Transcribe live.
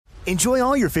Enjoy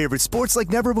all your favorite sports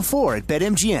like never before at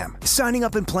BetMGM. Signing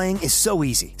up and playing is so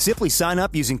easy. Simply sign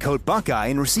up using code Buckeye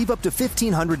and receive up to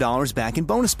 $1,500 back in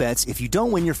bonus bets if you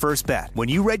don't win your first bet. When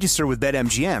you register with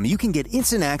BetMGM, you can get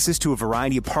instant access to a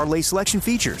variety of parlay selection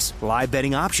features, live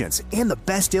betting options, and the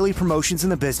best daily promotions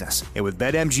in the business. And with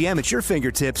BetMGM at your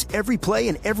fingertips, every play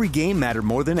and every game matter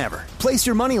more than ever. Place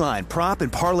your moneyline, prop,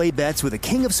 and parlay bets with the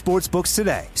king of sportsbooks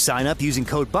today. Sign up using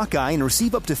code Buckeye and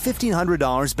receive up to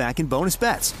 $1,500 back in bonus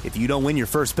bets if you don't win your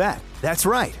first bet. That's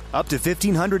right, up to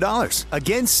 $1,500.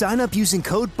 Again, sign up using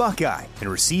code Buckeye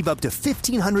and receive up to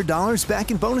 $1,500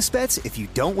 back in bonus bets if you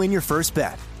don't win your first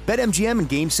bet. BetMGM and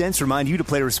GameSense remind you to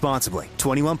play responsibly.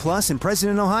 21 plus and present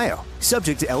in Ohio.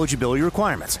 Subject to eligibility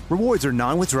requirements. Rewards are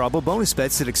non-withdrawable bonus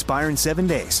bets that expire in 7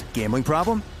 days. Gambling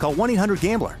problem? Call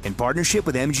 1-800-GAMBLER in partnership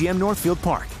with MGM Northfield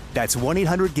Park. That's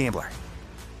 1-800-GAMBLER.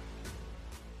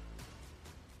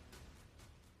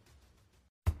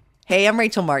 Hey, I'm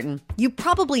Rachel Martin. You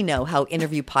probably know how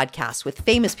interview podcasts with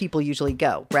famous people usually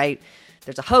go, right?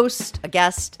 There's a host, a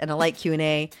guest, and a light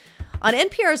Q&A. On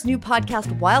NPR's new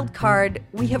podcast, Wildcard,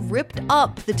 we have ripped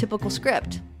up the typical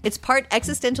script. It's part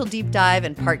existential deep dive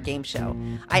and part game show.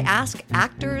 I ask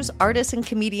actors, artists, and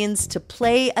comedians to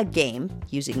play a game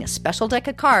using a special deck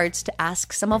of cards to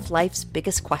ask some of life's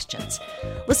biggest questions.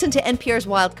 Listen to NPR's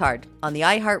Wildcard on the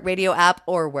iHeartRadio app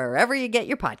or wherever you get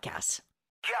your podcasts.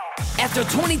 After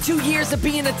 22 years of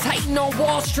being a titan on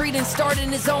Wall Street and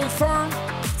starting his own firm,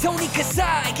 Tony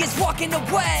Kasai is walking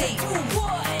away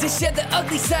to shed the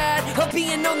ugly side of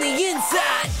being on the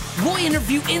inside. We'll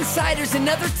interview insiders and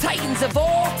other titans of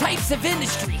all types of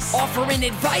industries, offering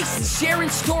advice and sharing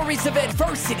stories of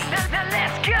adversity. Now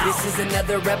let's go. This is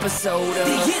another episode of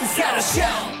The Insider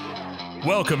Show.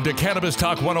 Welcome to Cannabis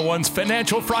Talk 101's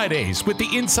Financial Fridays with the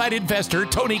Inside Investor,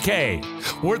 Tony K.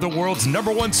 We're the world's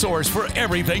 #1 source for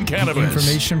everything cannabis.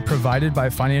 Information provided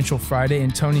by Financial Friday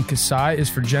and Tony Kasai is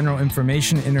for general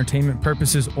information and entertainment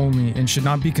purposes only and should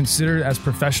not be considered as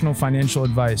professional financial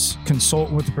advice.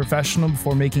 Consult with a professional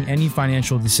before making any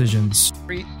financial decisions.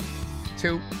 3,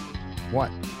 2,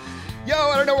 1. Yo,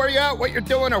 I don't know where you're at, what you're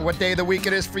doing, or what day of the week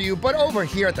it is for you, but over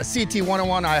here at the CT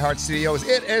 101 iHeart Studios,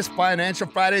 it is Financial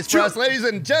Fridays for us. Ladies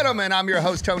and gentlemen, I'm your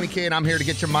host, Tony K, and I'm here to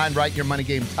get your mind right, your money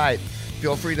game tight.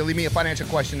 Feel free to leave me a financial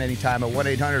question anytime at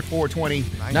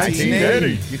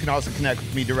 1-800-420-1980. You can also connect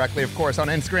with me directly, of course, on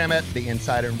Instagram at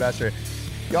TheInsiderInvestor.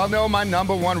 Y'all know my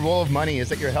 #1 rule of money is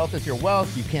that your health is your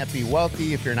wealth. You can't be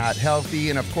wealthy if you're not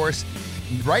healthy, and of course,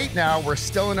 right now, we're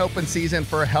still in open season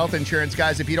for health insurance.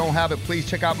 Guys, if you don't have it, please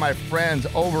check out my friends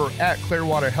over at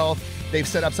Clearwater Health. They've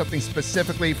set up something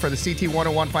specifically for the CT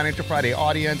 101 Financial Friday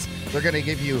audience. They're going to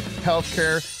give you health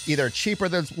care either cheaper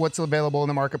than what's available in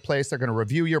the marketplace. They're going to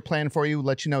review your plan for you,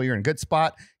 let you know you're in a good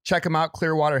spot. Check them out,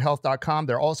 clearwaterhealth.com.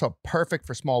 They're also perfect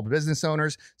for small business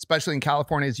owners, especially in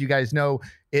California. As you guys know,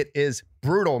 it is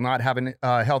brutal not having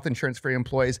health insurance for your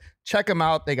employees. Check them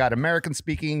out. They got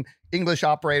American-speaking English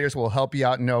operators will help you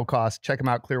out at no cost. Check them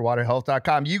out,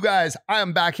 clearwaterhealth.com. You guys, I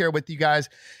am back here with you guys.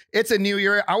 It's a new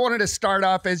year. I wanted to start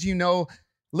off, as you know,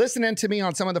 listening to me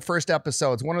on some of the first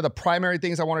episodes. One of the primary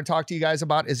things I want to talk to you guys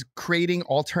about is creating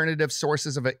alternative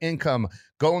sources of income,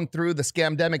 going through the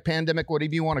scamdemic, pandemic,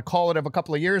 whatever you want to call it, of a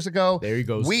couple of years ago. There you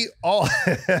go. We all,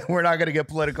 we're not going to get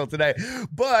political today,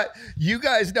 but you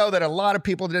guys know that a lot of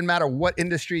people, didn't matter what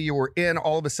industry you were in,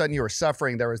 all of a sudden you were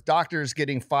suffering. There was doctors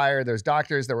getting fired. There's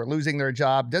doctors that were losing their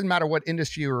job. Doesn't matter what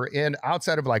industry you were in,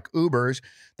 outside of like Ubers.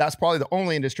 That's probably the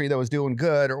only industry that was doing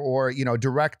good, or, you know,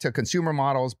 direct to consumer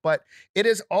models. But it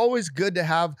is always good to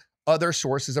have other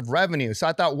sources of revenue. So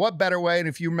I thought, what better way? And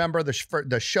if you remember,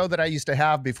 the show that I used to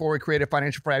have before we created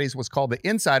Financial Fridays was called The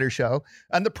Insider Show.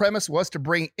 And the premise was to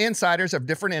bring insiders of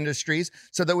different industries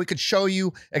so that we could show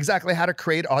you exactly how to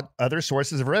create other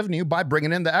sources of revenue by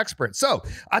bringing in the experts. So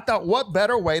I thought, what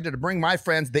better way to bring my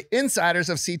friends, the insiders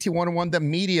of CT101, the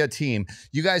media team.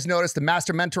 You guys notice the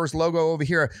Master Mentors logo over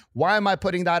here. Why am I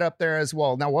putting that up there as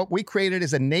well? Now, what we created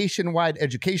is a nationwide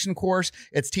education course.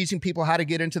 It's teaching people how to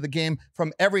get into the game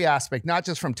from every aspect, not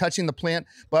just from touching the plant,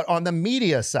 but on the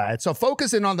media side. So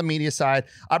focusing on the media side,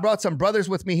 I brought some brothers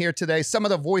with me here today. Some of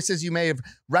the voices you may have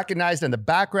recognized in the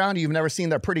background. You've never seen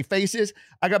their pretty faces.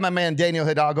 I got my man Daniel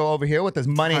Hidalgo over here with his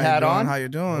money hat on. How you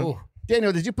doing? Ooh.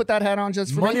 Daniel, did you put that hat on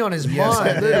just for money me? On his Yes, mind?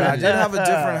 I did have a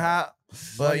different hat.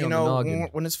 But, Money you on the know, noggin.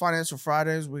 when it's Financial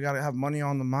Fridays, we got to have money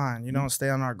on the mind, you know, and stay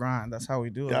on our grind. That's how we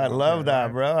do it. I love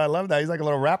that, bro. I love that. He's like a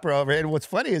little rapper over here. And what's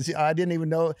funny is I didn't even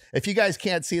know, if you guys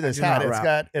can't see this hat,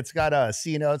 it's got a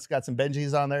C notes, got some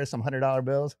Benjis on there, some $100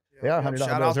 bills. Yeah, $100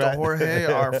 Shout bills, out right? to Jorge,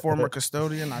 our former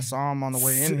custodian. I saw him on the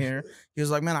way in here. He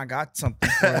was like, man, I got something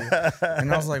for you.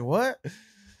 And I was like, what?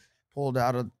 pulled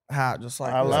out a hat just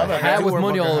like I love it. Hat Two with or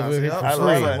money bucket all hats. over it. Yep. I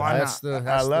love it. Why That's not?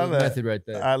 the I love the it. method right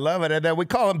there. I love it. And then we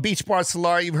call him Beach Bar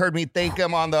Solar. You've heard me thank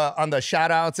him on the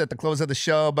shout outs at the close of the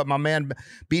show. But my man,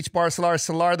 Beach Bar Solar,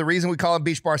 the reason we call him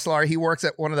Beach Bar Solar, he works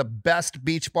at one of the best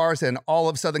beach bars in all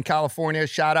of Southern California.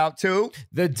 Shout out to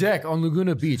The Deck on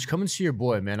Laguna Beach. Come and see your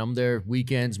boy, man. I'm there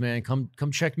weekends, man. Come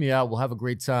check me out. We'll have a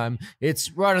great time.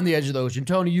 It's right on the edge of the ocean.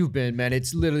 Tony, you've been, man.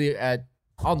 It's literally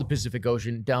on the Pacific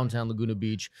Ocean, downtown Laguna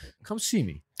Beach. Come see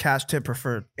me. Cash tip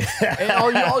preferred. And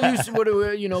I'll use what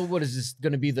is this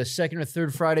going to be, the second or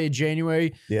third Friday of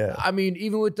January? Yeah. I mean,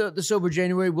 even with the sober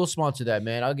January, we'll sponsor that,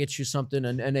 man. I'll get you something,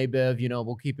 an NA Bev.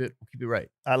 We'll keep it right.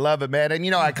 I love it, man.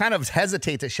 And, I kind of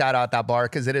hesitate to shout out that bar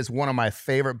because it is one of my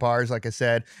favorite bars. Like I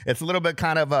said, it's a little bit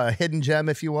kind of a hidden gem,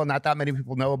 if you will. Not that many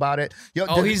people know about it.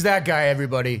 He's that guy,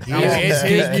 everybody. He's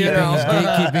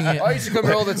gatekeeping it. I used to come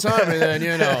here all the time, and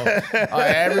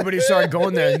then, everybody started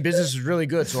going there, and business was really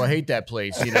good, so I hate that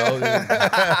place,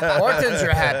 Bartenders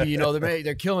are happy,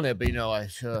 they're killing it, but,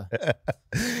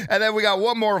 And then we got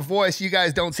one more voice. You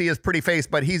guys don't see his pretty face,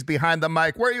 but he's behind the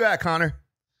mic. Where are you at, Connor?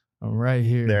 I'm right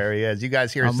here. There he is. You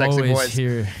guys hear his I'm sexy always voice.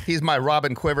 here. He's my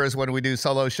Robin Quivers when we do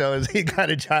solo shows. He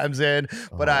kind of chimes in.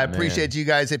 But I appreciate you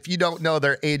guys. If you don't know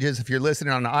their ages, if you're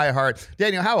listening on iHeart,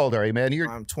 Daniel, how old are you, man?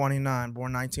 I'm 29,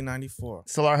 born 1994.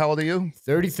 Solar, how old are you?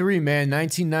 33, man,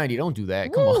 1990. Don't do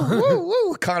that. Come on. Woo,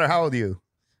 woo. Connor, how old are you?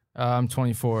 I'm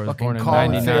 24. I was Fucking born in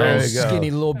Colin 99. Farrell's There you go. skinny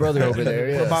little brother over there.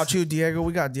 What Yes. about you, Diego?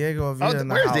 We got Diego Avila in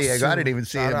the Where's house, Diego? I too. didn't even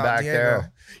see Shout him out, back Diego.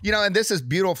 there. And this is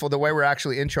beautiful the way we're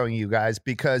actually introing you guys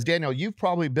because, Daniel, you've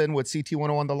probably been with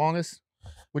CT101 the longest,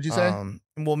 would you say?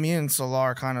 Well, me and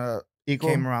Solar kind of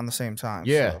Equal? came around the same time.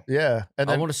 Yeah. so. Yeah. And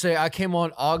I then, want to say I came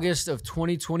on August of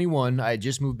 2021. I had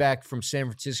just moved back from San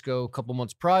Francisco a couple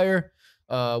months prior.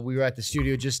 We were at the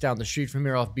studio just down the street from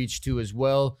here off Beach 2 as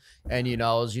well. And,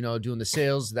 I was, doing the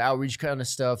sales, the outreach kind of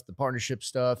stuff, the partnership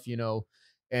stuff,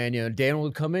 and, Daniel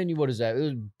would come in. What is that?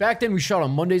 Back then we shot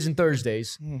on Mondays and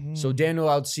Thursdays. Mhm. So Daniel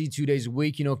I would see 2 days a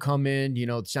week, come in,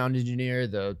 the sound engineer,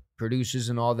 the producers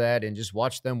and all that, and just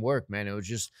watch them work, man. It was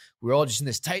just, we were all just in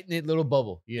this tight knit little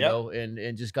bubble,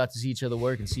 and just got to see each other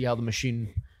work and see how the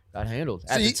machine got handled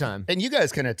at the time. And you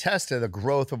guys can attest to the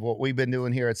growth of what we've been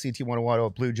doing here at CT101,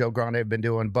 what Blue Joe Grande have been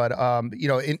doing. But,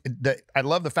 I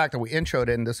love the fact that we introed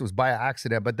it, and this was by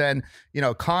accident. But then,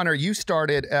 Connor, you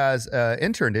started as an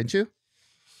intern, didn't you?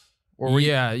 Or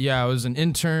Yeah, I was an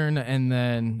intern, and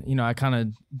then I kind of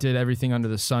did everything under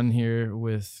the sun here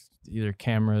with either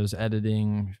cameras,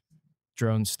 editing,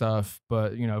 drone stuff.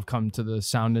 But I've come to the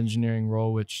sound engineering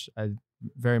role, which I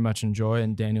very much enjoy,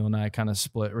 and Daniel and I kind of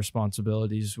split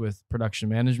responsibilities with production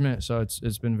management. So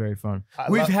it's been very fun.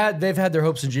 They've had their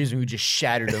hopes and dreams, and we just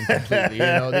shattered them completely.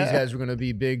 These guys were gonna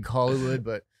be big Hollywood,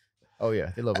 but. Oh,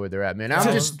 yeah. They love where they're at, man. I'm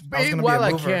just big while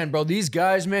I can, bro. These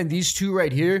guys, man, these two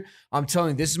right here, I'm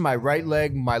telling you, this is my right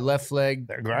leg, my left leg.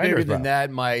 They're grinders, bigger than bro.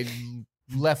 that, my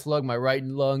left lung, my right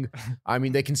lung. I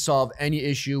mean, they can solve any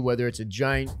issue, whether it's a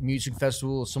giant music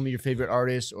festival, some of your favorite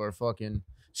artists, or fucking,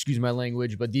 excuse my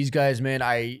language. But these guys, man,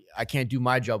 I can't do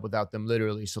my job without them,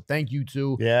 literally. So thank you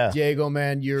to Diego,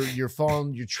 man. You're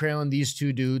trailing these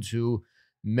two dudes who...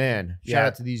 Man, shout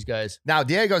out to these guys. Now,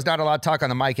 Diego's not allowed to talk on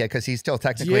the mic yet because he's still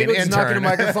technically Diego's an intern. knocking a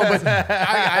microphone,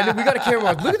 but we got a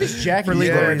camera. Look at this jacket he's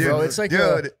wearing, bro. It's like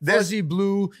a fuzzy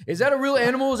blue. Is that a real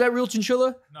animal? Is that real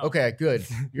chinchilla? No. Okay, good.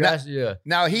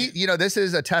 Now, this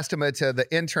is a testament to the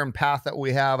intern path that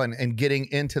we have and getting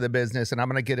into the business. And I'm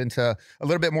going to get into a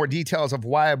little bit more details of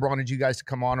why I wanted you guys to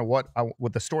come on and what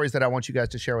the stories that I want you guys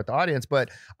to share with the audience. But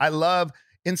I love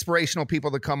inspirational people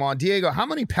to come on. Diego, how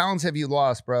many pounds have you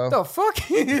lost, bro? The fuck?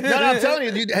 No, I'm telling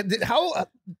you, dude.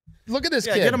 Look at this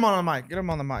kid. Get him on the mic. Get him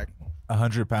on the mic.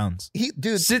 100 pounds.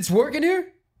 Dude, Since working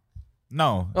here?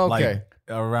 No. Okay. Like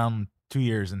around 2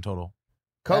 years in total.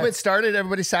 COVID started.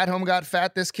 Everybody sat home, got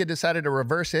fat. This kid decided to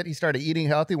reverse it. He started eating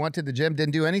healthy, went to the gym,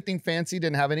 didn't do anything fancy,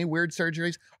 didn't have any weird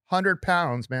surgeries. 100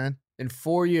 pounds, man. In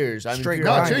 4 years. I mean, Straight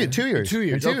No, grinding. 2 years. 2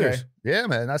 years. In 2 Okay. years. Yeah,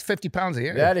 man. That's 50 pounds a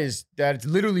year. That's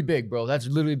literally big, bro. That's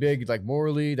literally big. Like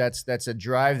morally, that's a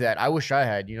drive that I wish I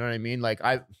had. You know what I mean? Like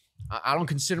I don't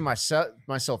consider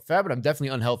myself fat, but I'm definitely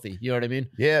unhealthy. You know what I mean?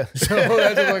 Yeah. So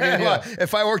that's a fucking, Well,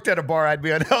 if I worked at a bar, I'd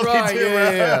be unhealthy Right, too.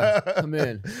 yeah. I'm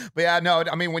in. But yeah, no,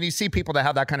 I mean, when you see people that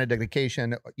have that kind of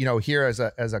dedication, here as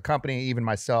a company, even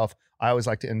myself, I always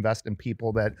like to invest in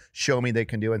people that show me they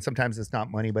can do it. And sometimes it's not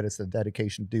money, but it's the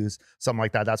dedication to do something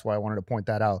like that. That's why I wanted to point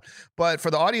that out. But for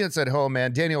the audience at home,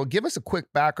 man, Daniel, give us a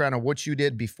quick background of what you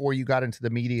did before you got into the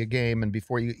media game and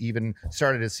before you even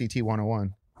started at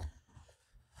CT101.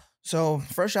 So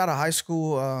fresh out of high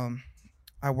school,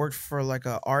 I worked for like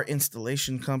a art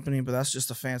installation company, but that's just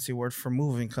a fancy word for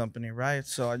moving company, right?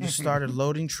 So I just started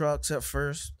loading trucks at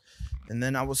first, and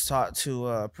then I was taught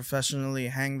to professionally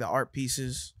hang the art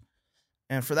pieces.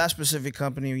 And for that specific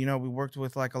company, we worked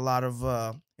with like a lot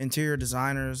of interior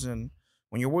designers, and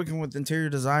when you're working with interior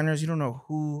designers, you don't know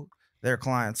who their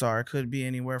clients are. It could be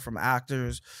anywhere from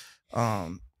actors,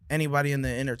 anybody in the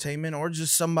entertainment, or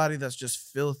just somebody that's just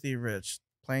filthy rich,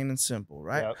 plain and simple,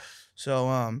 right? Yep.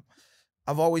 So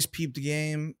I've always peeped the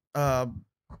game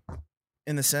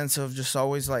in the sense of just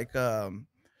always like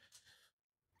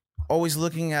always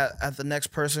looking at the next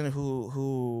person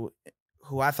who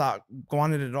I thought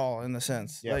wanted it all, in the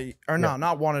sense. Yeah. Like, or no,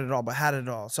 not wanted it all, but had it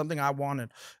all. Something I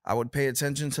wanted. I would pay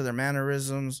attention to their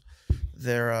mannerisms,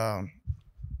 their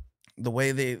the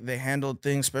way they handled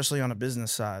things, especially on a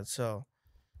business side. So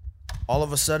all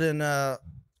of a sudden,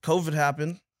 COVID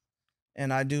happened,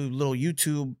 and I do little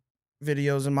YouTube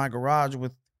videos in my garage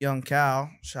with Young Cal.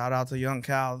 Shout out to Young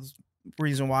Cal. That's the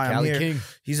reason why I'm Cali here. King.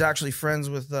 He's actually friends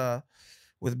with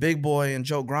Big Boy and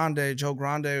Joe Grande. Joe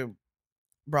Grande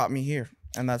brought me here,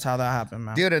 and that's how that happened,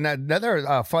 man. Dude, and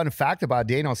another fun fact about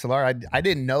Daniel Solar, I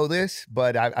didn't know this,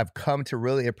 but I've come to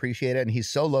really appreciate it, and he's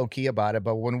so low key about it.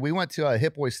 But when we went to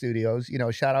Hit Boy Studios,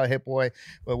 shout out Hit Boy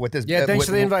with this. Yeah, thanks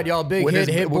for the invite, y'all. Big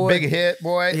Hit Boy. Big Hit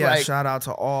Boy. Yeah, like, shout out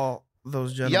to all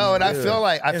those gentlemen. yo, and I feel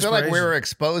like we Inspiration. were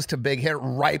exposed to Big Hit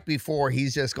right before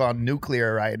he's just gone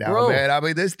nuclear right now, Bro. man. I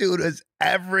mean, this dude is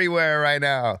everywhere right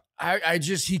now.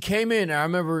 He came in, and I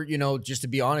remember, just to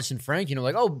be honest and frank,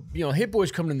 like, oh, Hit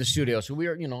Boy's coming in the studio. So we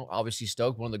are, obviously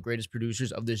stoked, one of the greatest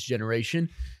producers of this generation.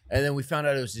 And then we found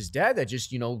out it was his dad that just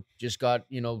got,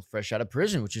 fresh out of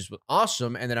prison, which is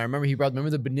awesome. And then I remember remember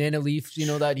the banana leaf,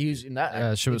 that he was in that.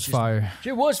 Yeah, shit was fire.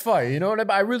 Shit was fire,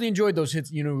 and I really enjoyed those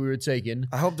hits, we were taking.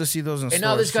 I hope to see those in And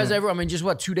now this stores guy's soon.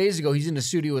 just 2 days ago, he's in the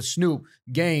studio with Snoop,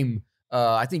 Game.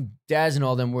 I think Daz and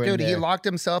all them were in Dude, there. he locked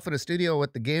himself in a studio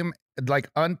with the Game, like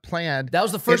unplanned. That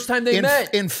was the first time they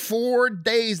met. In 4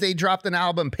 days, they dropped an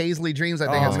album, Paisley Dreams,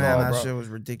 I think Oh it's man, called, that bro. shit was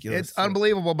ridiculous. It's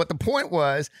unbelievable. But the point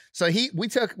was, so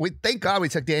thank God we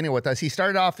took Daniel with us. He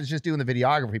started off as just doing the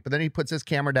videography, but then he puts his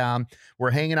camera down.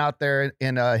 We're hanging out there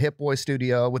in a Hit Boy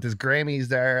studio with his Grammys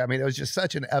there. I mean, it was just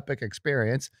such an epic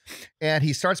experience. And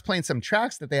he starts playing some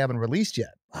tracks that they haven't released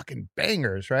yet. Fucking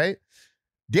bangers, right?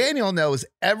 Daniel knows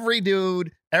every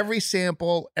dude, every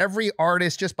sample, every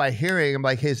artist just by hearing him.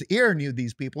 Like, his ear knew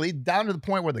these people. He down to the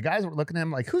point where the guys were looking at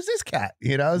him like, who's this cat?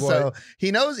 So he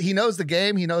knows the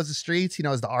game, he knows the streets, he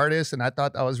knows the artists, and I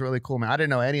thought that was really cool, man. I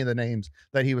didn't know any of the names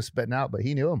that he was spitting out, but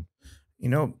he knew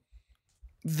them.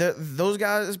 Those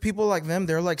guys, people like them,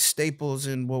 they're like staples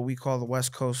in what we call the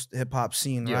West Coast hip hop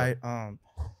scene, right?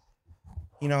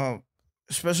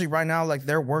 Especially right now, like,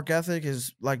 their work ethic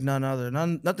is like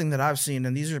nothing that I've seen.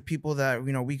 And these are people that,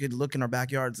 we could look in our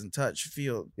backyards and touch,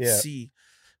 feel, see,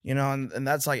 and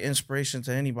that's like inspiration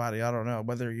to anybody. I don't know,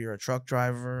 whether you're a truck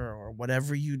driver or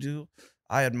whatever you do.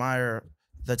 I admire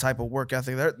the type of work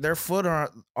ethic. Their foot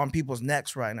on people's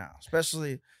necks right now,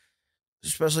 especially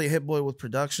Hit Boy with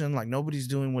production. Like, nobody's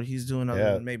doing what he's doing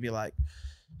other than maybe like,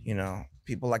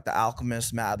 people like The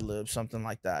Alchemist, Madlib, something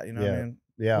like that. You know what I mean?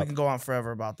 Yeah. We can go on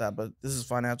forever about that, but this is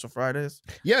Financial Fridays.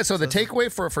 Yeah, so the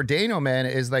takeaway for Daniel, man,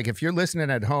 is like, if you're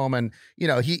listening at home and,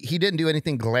 he didn't do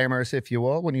anything glamorous, if you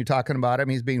will, when you're talking about him.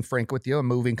 He's being frank with you, a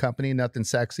moving company, nothing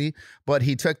sexy. But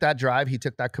he took that drive, he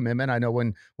took that commitment. I know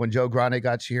when Joe Grande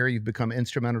got you here, you've become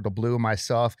instrumental to Blue and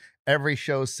myself. Every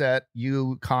show set,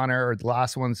 you, Connor, or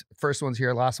the first one's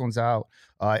here, last one's out.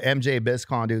 MJ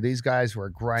Bizcon, dude, these guys were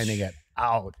grinding it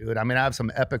out, dude. I mean, I have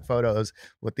some epic photos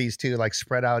with these two, like,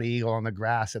 spread out eagle on the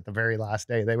grass at the very last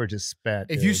day. They were just spent.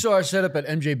 If dude. you saw our setup at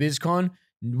MJ BizCon,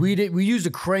 we used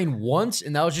a crane once,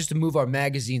 and that was just to move our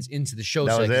magazines into the show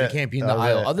set because it can't be in the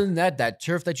aisle. Other than that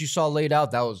turf that you saw laid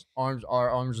out, that was our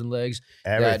arms and legs.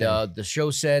 Everything. That the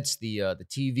show sets, the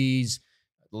TVs,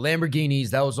 the Lamborghinis,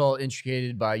 that was all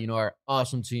intricated by our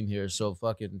awesome team here. So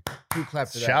fucking clap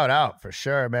for that. Shout out for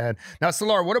sure, man. Now,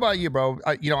 Solar, what about you, bro?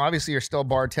 Obviously you're still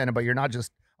bartending, but you're not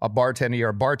just a bartender. You're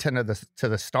a bartender to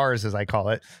the stars, as I call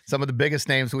it. Some of the biggest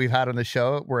names we've had on the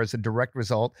show were as a direct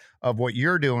result of what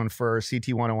you're doing for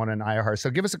CT101 and IHR.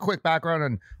 So give us a quick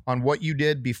background on what you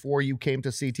did before you came to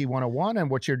CT101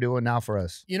 and what you're doing now for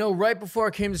us. Right before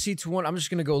I came to CT1, I'm just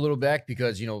going to go a little back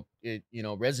because, it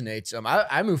resonates.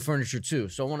 I moved furniture too.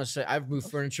 So I want to say I've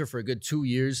moved furniture for a good 2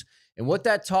 years. And what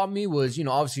that taught me was,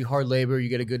 obviously hard labor, you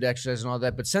get a good exercise and all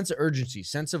that, but sense of urgency,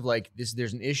 sense of like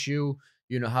there's an issue.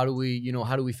 How do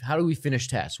we finish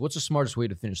tasks? What's the smartest way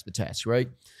to finish the task, right?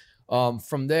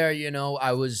 From there,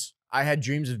 I was I had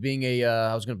dreams of being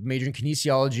I was going to major in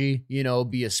kinesiology,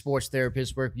 be a sports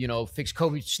therapist, work, fix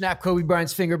snap Kobe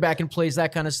Bryant's finger back in place,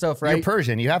 that kind of stuff, right? You're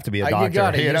Persian. You have to be a doctor. You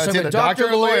got it. It's either a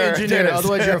doctor, lawyer, engineer.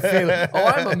 Otherwise, you're a failure. Oh,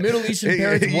 I'm a Middle Eastern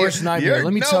parent's worst nightmare.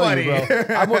 Let me tell you, bro.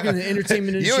 I'm working in the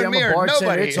entertainment industry. I'm a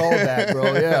bartender. It's all that,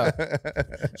 bro. Yeah.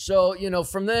 So,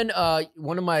 from then,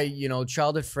 one of my,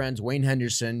 childhood friends, Wayne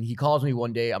Henderson, he calls me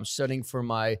one day. I'm studying for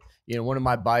my one of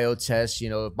my bio tests,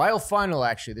 bio final,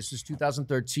 actually. This was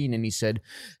 2013. And he said,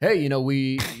 hey,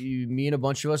 me and a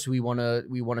bunch of us, we want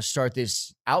to start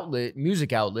this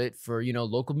music outlet for,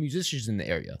 local musicians in the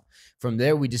area. From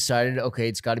there, we decided, okay,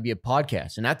 it's got to be a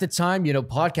podcast. And at the time,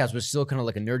 podcast was still kind of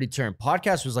like a nerdy term.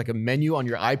 Podcast was like a menu on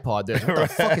your iPod. What the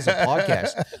fuck is a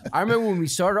podcast? I remember when we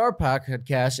started our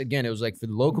podcast, again, it was like for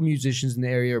the local musicians in the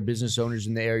area or business owners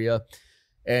in the area.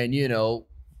 And,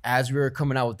 as we were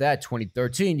coming out with that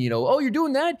 2013, oh, you're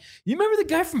doing that? You remember the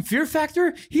guy from Fear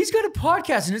Factor? He's got a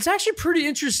podcast and it's actually pretty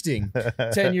interesting.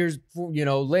 10 years,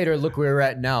 later, look where we're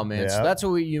at now, man. Yeah. So that's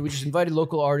what we just invited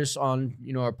local artists on,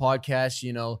 our podcast,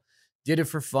 did it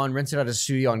for fun, rented out a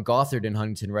studio on Gothard in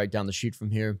Huntington, right down the street from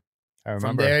here. I remember.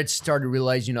 From there, it started to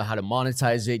realize, how to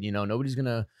monetize it. Nobody's going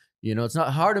to, it's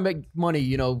not hard to make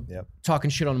money,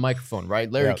 talking shit on the microphone,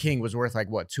 right? Larry King was worth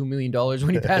like, what, $2 million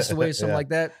when he passed away, something like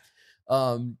that.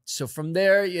 So from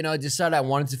there, I decided I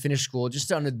wanted to finish school just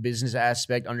to under the business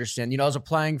aspect, understand, I was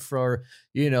applying for,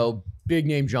 big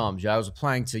name jobs. I was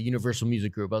applying to Universal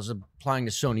Music Group. I was applying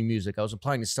to Sony Music. I was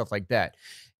applying to stuff like that.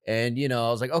 And,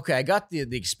 I was like, okay, I got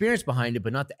the experience behind it,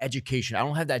 but not the education. I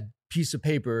don't have that piece of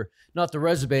paper, not the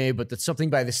resume, but that's something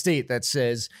by the state that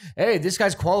says, hey, this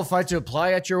guy's qualified to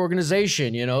apply at your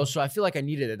organization, So I feel like I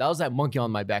needed it. That was that monkey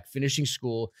on my back, finishing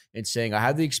school and saying, I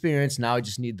have the experience. Now I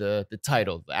just need the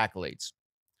title, the accolades.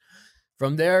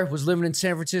 From there, was living in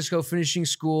San Francisco, finishing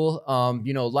school.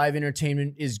 Live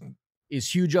entertainment is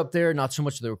huge up there, not so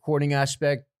much the recording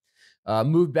aspect.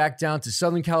 Moved back down to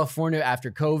Southern California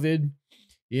after COVID.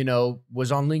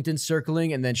 Was on LinkedIn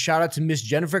circling, and then shout out to Miss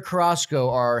Jennifer Carrasco,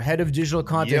 our head of digital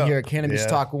content here at Cannabis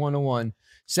Talk 101.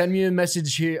 Sent me a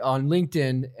message here on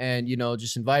LinkedIn and,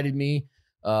 just invited me,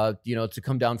 to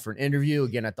come down for an interview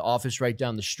again at the office right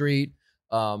down the street.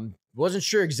 Wasn't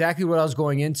sure exactly what I was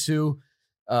going into.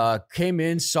 Came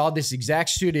in, saw this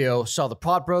exact studio, saw the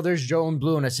Pot Brothers, Joe and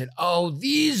Blue, and I said, oh,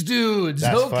 these dudes.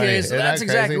 That's okay, funny. so that's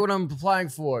exactly what I'm applying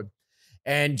for.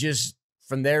 And just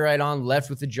from there right on, left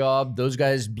with the job. Those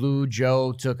guys, Blue,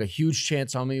 Joe, took a huge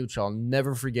chance on me, which I'll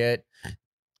never forget.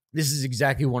 This is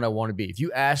exactly what I want to be. If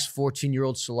you ask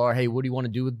 14-year-old Solar, hey, what do you want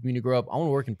to do with me to grow up? I want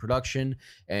to work in production.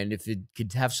 And if it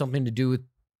could have something to do with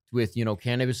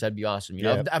cannabis, that'd be awesome.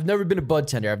 I've never been a bud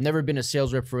tender. I've never been a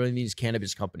sales rep for any of these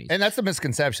cannabis companies. And that's the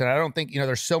misconception. I don't think,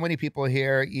 there's so many people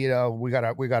here, we got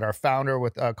our founder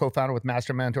with co-founder with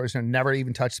Master Mentors who never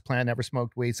even touched the plant, never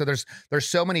smoked weed. So there's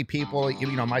so many people,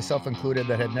 myself included,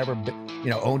 that had never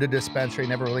been, owned a dispensary,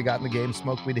 never really got in the game,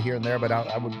 smoked weed here and there, but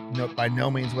I would by no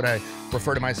means would I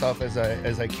refer to myself as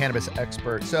a cannabis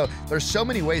expert. So there's so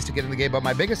many ways to get in the game. But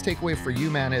my biggest takeaway for you,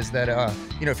 man, is that,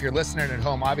 if you're listening at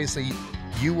home, obviously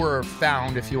you were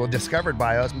found, if you will, discovered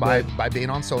by us by being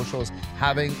on socials,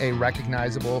 having a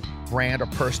recognizable brand, a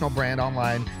personal brand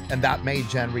online, and that made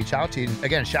Jen reach out to you.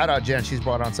 Again, shout out Jen. She's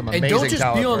brought on some amazing talent. And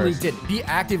don't just be on LinkedIn. Be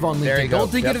active on LinkedIn. Don't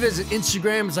think of it as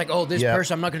Instagram. It's like, oh, this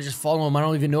person, I'm not going to just follow him. I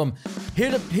don't even know him.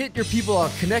 Hit your people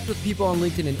out. Connect with people on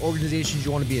LinkedIn and organizations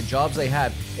you want to be in, jobs they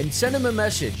have, and send them a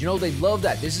message. They love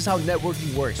that. This is how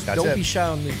networking works. Don't be shy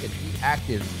on LinkedIn. Be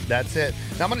active. That's it.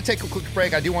 Now, I'm going to take a quick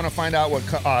break. I do want to find out what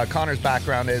Connor's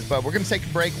background is, but we're going to take a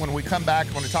break. When we come back,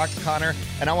 I want to talk to Connor,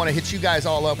 and I want to hit you guys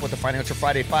all up with the Financial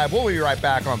Friday 5. We'll be right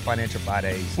back on Financial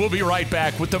Fridays. We'll be right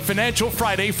back with the Financial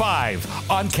Friday 5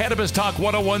 on Cannabis Talk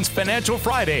 101's Financial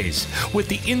Fridays with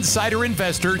the insider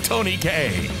investor, Tony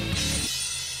K.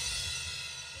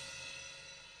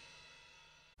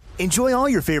 Enjoy all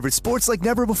your favorite sports like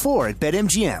never before at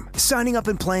BetMGM. Signing up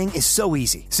and playing is so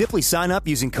easy. Simply sign up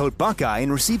using code Buckeye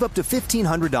and receive up to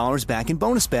 $1,500 back in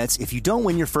bonus bets if you don't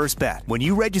win your first bet. When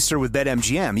you register with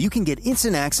BetMGM, you can get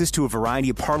instant access to a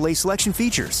variety of parlay selection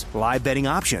features, live betting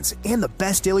options, and the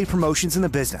best daily promotions in the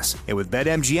business. And with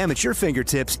BetMGM at your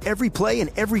fingertips, every play and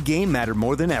every game matter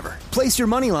more than ever. Place your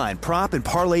moneyline, prop, and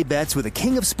parlay bets with the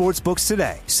king of sportsbooks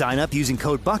today. Sign up using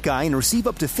code Buckeye and receive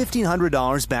up to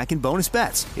 $1,500 back in bonus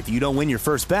bets if you don't win your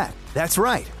first bet. That's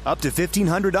right, up to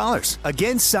 $1,500.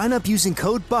 Again, sign up using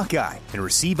code Buckeye and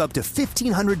receive up to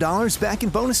 $1,500 back in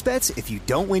bonus bets if you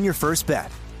don't win your first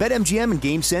bet. BetMGM and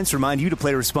GameSense remind you to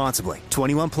play responsibly.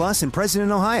 21 plus and present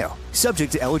in Ohio.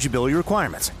 Subject to eligibility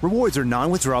requirements. Rewards are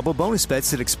non-withdrawable bonus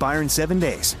bets that expire in 7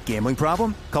 days. Gambling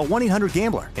problem? Call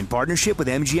 1-800-GAMBLER in partnership with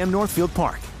MGM Northfield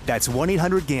Park. That's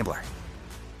 1-800-GAMBLER.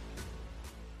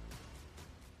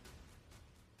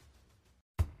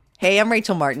 Hey, I'm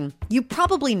Rachel Martin. You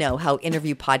probably know how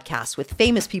interview podcasts with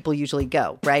famous people usually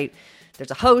go, right?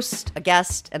 There's a host, a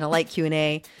guest, and a light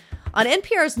Q&A. On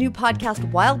NPR's new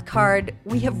podcast, Wild Card,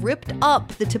 we have ripped up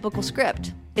the typical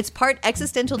script. It's part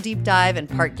existential deep dive and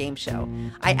part game show.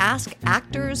 I ask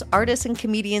actors, artists, and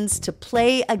comedians to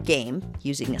play a game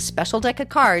using a special deck of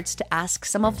cards to ask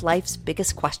some of life's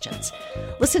biggest questions.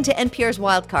 Listen to NPR's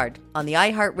Wild Card on the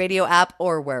iHeartRadio app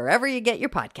or wherever you get your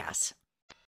podcasts.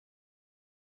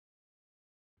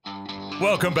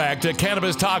 Welcome back to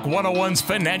Cannabis Talk 101's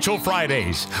Financial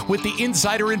Fridays with the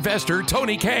insider investor,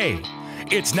 Tony K.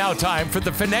 It's now time for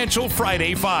the Financial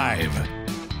Friday 5.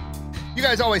 You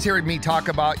guys always hear me talk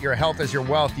about your health as your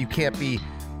wealth. You can't be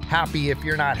happy if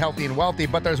you're not healthy and wealthy.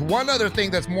 But there's one other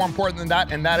thing that's more important than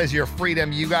that, and that is your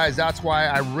freedom. You guys, that's why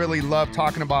I really love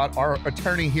talking about our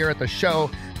attorney here at the show,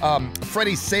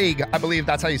 Freddie Saig. I believe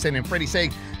that's how you say his name, Freddie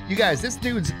Saig. You guys, this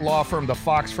dude's law firm, the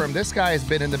Fox firm, this guy has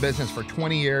been in the business for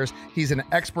 20 years. He's an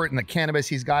expert in the cannabis.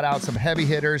 He's got out some heavy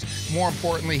hitters. More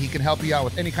importantly, he can help you out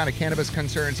with any kind of cannabis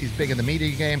concerns. He's big in the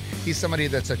media game. He's somebody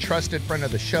that's a trusted friend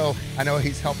of the show. I know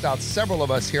he's helped out several of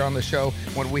us here on the show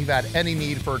when we've had any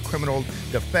need for criminal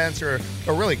defense or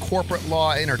really corporate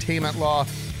law, entertainment law.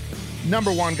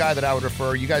 Number one guy that I would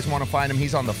refer. You guys want to find him,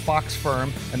 he's on the Fox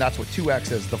Firm, and that's what 2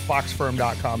 X is,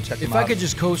 thefoxfirm.com. Check him out. If I could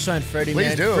just co-sign Freddie, please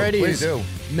man. do. Freddie please do.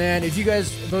 Man, if you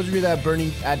guys, those of you that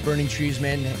are burning trees,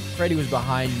 man, Freddie was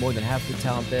behind more than half the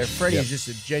talent there. Freddie is just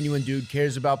a genuine dude,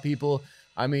 cares about people.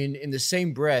 I mean, in the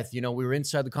same breath, we were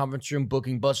inside the conference room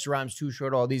booking Busta Rhymes, Too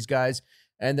Short, all these guys.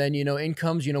 And then, in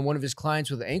comes, one of his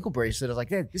clients with an ankle bracelet. I was like,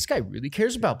 hey, this guy really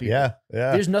cares about people. Yeah.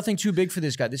 There's nothing too big for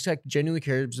this guy. This guy genuinely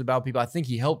cares about people. I think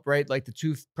he helped write like the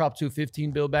Prop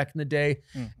 215 bill back in the day.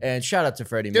 And shout out to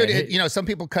Freddie, man. Dude, some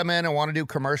people come in and want to do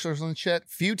commercials and shit.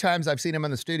 Few times I've seen him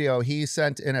in the studio, he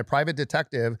sent in a private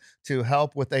detective to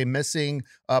help with a missing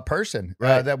person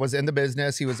that was in the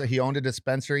business. He owned a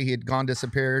dispensary. He had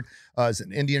disappeared as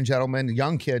an Indian gentleman, a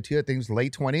young kid too. I think he was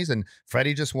late 20s. And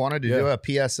Freddie just wanted to do a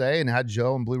PSA and had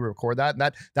Joe and Blue record that.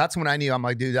 And that's when I knew, I'm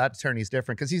like, dude, that attorney's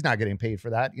different because he's not getting paid for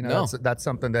that. That's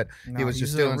something that he was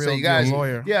just doing. So you guys,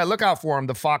 look out for him.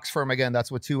 The Fox Firm, again, that's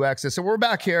what 2 X is. So we're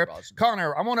back here. Awesome.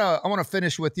 Connor, I want to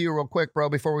finish with you real quick, bro,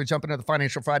 before we jump into the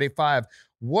Financial Friday 5.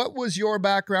 What was your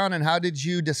background and how did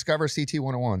you discover CT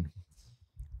 101?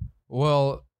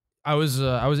 Well, I was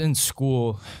in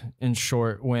school, in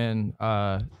short, when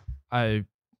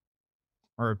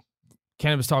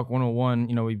Cannabis Talk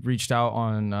 101, we reached out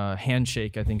on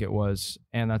Handshake, I think it was.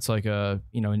 And that's like an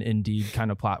Indeed kind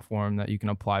of platform that you can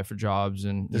apply for jobs.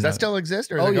 And does that still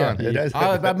exist? Or is it gone? It does.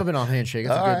 I've been on Handshake.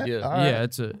 It's a good deal. Yeah,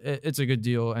 it's a good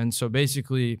deal. And so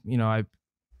basically, I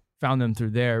found them through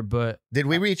there. But did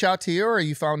we reach out to you or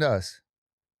you found us?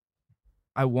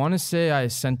 I want to say I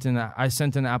sent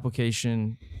an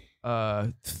application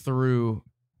through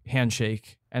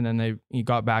Handshake, and then he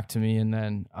got back to me, and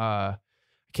then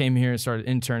came here and started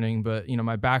interning. But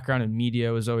my background in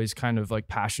media was always kind of like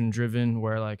passion driven,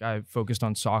 where like I focused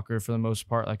on soccer for the most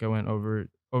part. Like I went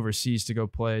overseas to go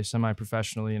play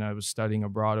semi-professionally, and I was studying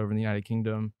abroad over in the United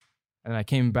Kingdom. And I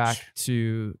came back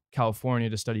to California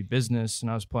to study business, and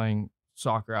I was playing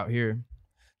soccer out here.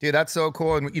 Dude, that's so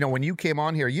cool. And when you came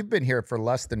on here, you've been here for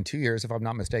less than 2 years, if I'm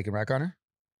not mistaken, right, Connor?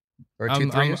 Or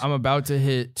 3 years? I'm about to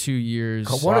hit 2 years.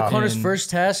 One of Connor's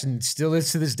first tasks, and still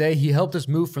is to this day, he helped us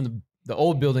move from the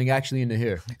old building actually into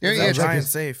here. It's giant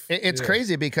safe. It's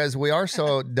crazy because we are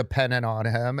so dependent on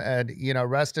him. And,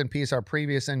 rest in peace, our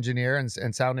previous engineer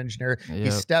and sound engineer. Yep.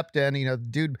 He stepped in,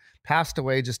 dude passed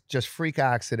away, just freak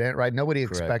accident, right? Nobody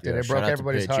expected it. Broke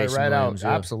everybody's heart right out. Yeah.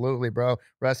 Absolutely, bro.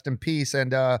 Rest in peace.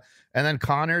 And then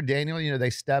Connor, Daniel, they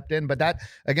stepped in. But that,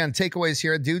 again, takeaways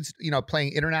here. Dude's,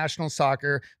 playing international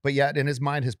soccer, but yet in his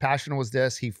mind, his passion was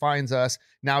this. He finds us.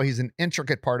 Now he's an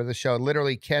intricate part of the show.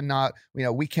 Literally cannot,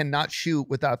 we cannot shoot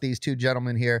without these two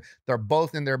gentlemen here. They're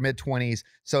both in their mid-20s.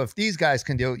 So if these guys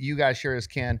can do it, you guys sure as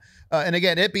can. And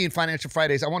again, it being Financial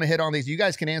Fridays, I want to hit on these. You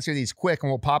guys can answer these quick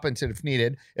and we'll pop into it if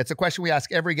needed. It's a question we ask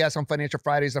every guest on Financial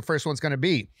Fridays. The first one's going to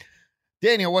be,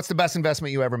 Daniel, what's the best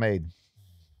investment you ever made?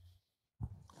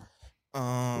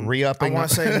 Re-upping? I want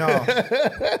to say no.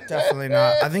 Definitely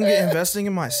not. I think investing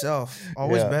in myself.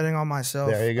 Always betting on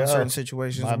myself. There you go. In certain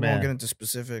situations. I won't get into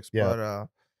specifics. Yeah. But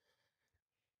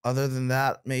other than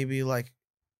that, maybe like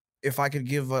if I could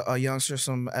give a youngster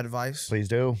some advice. Please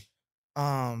do.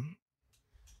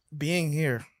 Being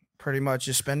here, pretty much,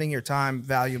 just spending your time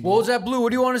valuable. What was that, Blue?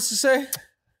 What do you want us to say?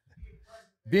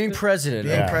 Being president.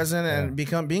 Being president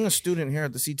and being a student here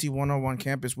at the CT 101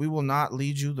 campus, we will not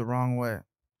lead you the wrong way.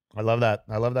 I love that.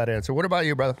 I love that answer. What about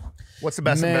you, brother? What's the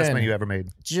best investment you ever made?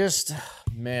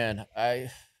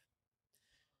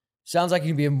 Sounds like it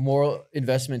can be a moral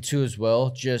investment too as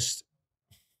well.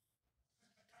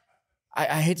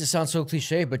 I hate to sound so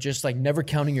cliche, but just like never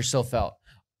counting yourself out.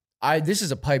 This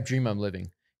is a pipe dream I'm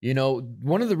living.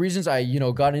 One of the reasons I,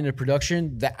 got into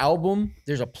production, the album,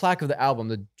 there's a plaque of the album,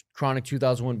 the Chronic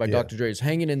 2001 by Dr. Dre is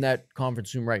hanging in that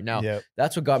conference room right now. Yep.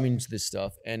 That's what got me into this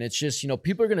stuff. And it's just,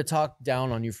 people are going to talk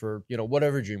down on you for,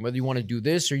 whatever dream, whether you want to do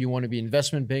this or you want to be an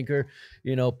investment banker,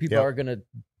 people are going to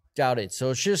doubt it. So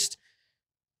it's just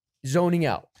zoning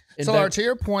out. So to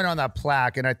your point on that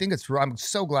plaque, and I think I'm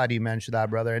so glad you mentioned that,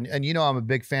 brother. And I'm a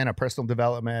big fan of personal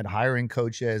development, hiring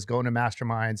coaches, going to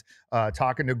masterminds,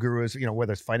 talking to gurus,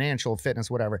 whether it's financial, fitness,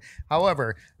 whatever.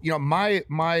 However,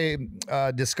 my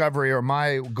discovery or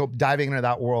diving into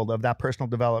that world of that personal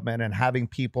development and having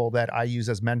people that I use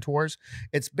as mentors,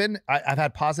 I've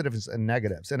had positives and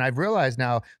negatives. And I've realized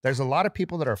now there's a lot of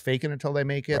people that are faking until they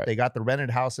make it. Right. They got the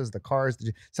rented houses, the cars.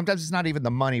 Sometimes it's not even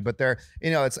the money, but they're,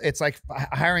 it's like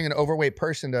hiring an overweight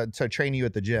person to train you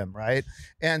at the gym, right?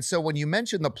 And so when you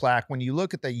mention the plaque, when you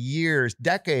look at the years,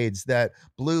 decades that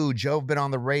Joe've been on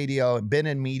the radio, been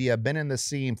in media, been in the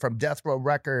scene, from Death Row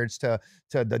Records to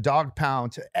the Dog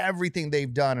Pound to everything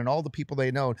they've done and all the people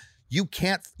they know, you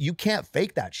can't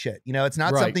fake that shit. It's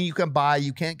not something you can buy.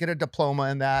 You can't get a diploma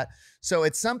in that. So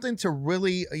it's something to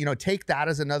really, take that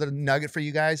as another nugget for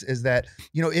you guys, is that,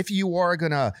 if you are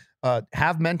going to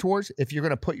have mentors, if you're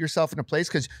going to put yourself in a place,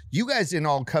 because you guys didn't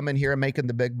all come in here making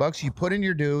the big bucks. You put in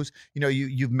your dues.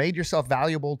 You've made yourself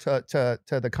valuable to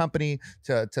the company,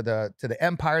 to the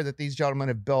empire that these gentlemen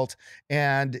have built,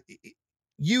 and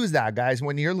use that, guys.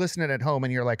 When you're listening at home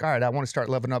and you're like, all right, I want to start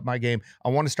leveling up my game. I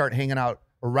want to start hanging out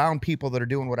around people that are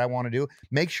doing what I want to do.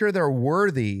 Make sure they're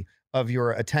worthy of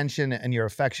your attention and your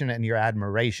affection and your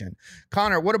admiration.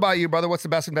 Connor, what about you, brother? What's the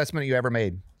best investment you ever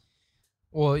made?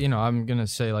 Well, I'm going to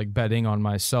say like betting on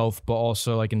myself, but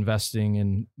also like investing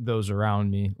in those around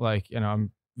me. Like,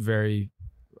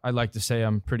 I'd like to say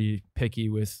I'm pretty picky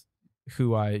with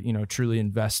who I, truly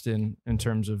invest in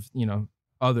terms of,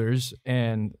 others.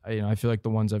 And, I feel like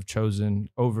the ones I've chosen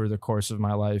over the course of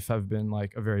my life have been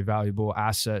like a very valuable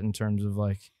asset in terms of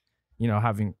like,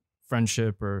 having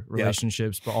friendship or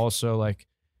relationships, but also like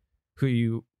who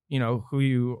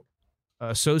you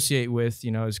associate with,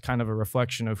 is kind of a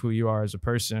reflection of who you are as a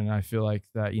person. And I feel like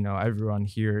that, everyone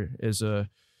here is a,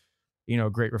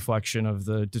 great reflection of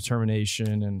the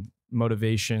determination and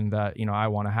motivation that, I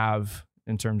want to have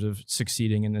in terms of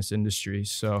succeeding in this industry.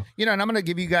 So, and I'm going to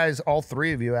give you guys, all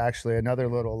three of you, actually, another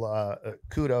little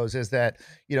kudos is that,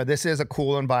 this is a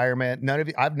cool environment. None of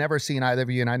you, I've never seen either of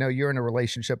you, and I know you're in a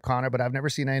relationship, Connor, but I've never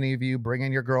seen any of you bring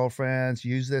in your girlfriends,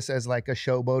 use this as like a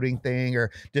showboating thing,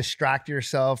 or distract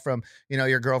yourself from,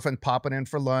 your girlfriend popping in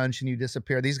for lunch and you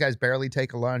disappear. These guys barely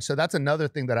take a lunch. So that's another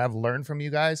thing that I've learned from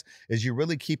you guys, is you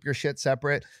really keep your shit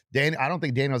separate. I don't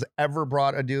think Daniel's ever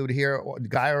brought a dude here, a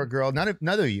guy or a girl. None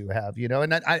of you have,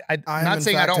 and I'm not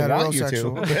saying I don't want you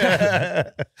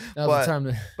to.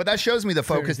 But that shows me the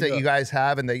focus that you guys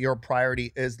have, and that your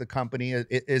priority is the company,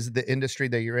 is the industry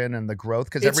that you're in, and the growth.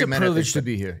 Because it's a privilege to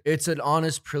be here. It's an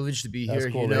honest privilege to be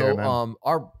here. Cool to hear,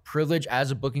 our privilege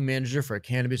as a booking manager for a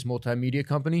cannabis multimedia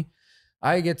company,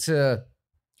 I get to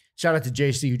shout out to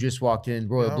JC who just walked in.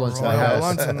 Royal Blunts in the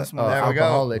house. There we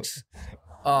alcoholics.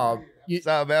 What's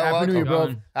up, man? Happy New Year,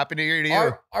 bro. Happy New Year to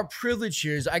you. Our privilege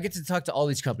here is I get to talk to all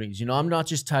these companies. I'm not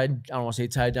just tied, I don't want to say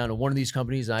tied down to one of these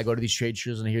companies, and I go to these trade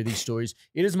shows and I hear these stories.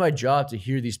 It is my job to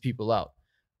hear these people out.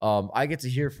 I get to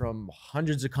hear from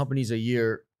hundreds of companies a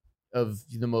year of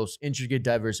the most intricate,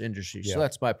 diverse industries. So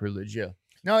that's my privilege,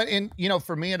 No, and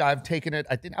for me, I've taken it.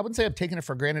 I wouldn't say I've taken it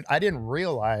for granted. I didn't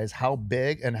realize how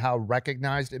big and how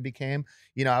recognized it became.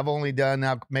 I've only done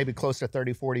now maybe close to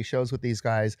 30, 40 shows with these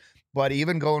guys, but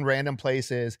even going random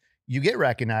places, you get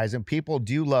recognized, and people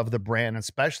do love the brand,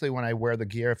 especially when I wear the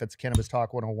gear. If it's Cannabis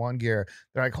Talk 101 gear,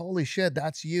 they're like, holy shit,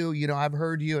 that's you. I've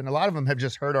heard you. And a lot of them have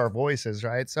just heard our voices,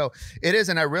 right? So it is,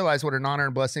 and I realize what an honor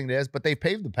and blessing it is, but they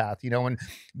paved the path, and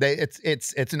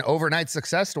it's an overnight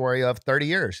success story of 30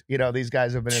 years. These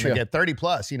guys have been in the game, 30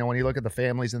 plus, when you look at the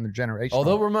families and the generation.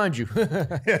 They'll remind you. And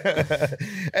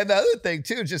the other thing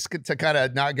too, just to kind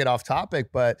of not get off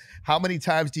topic, but how many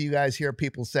times do you guys hear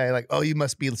people say like, oh, you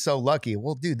must be so lucky?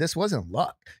 Well, dude, this wasn't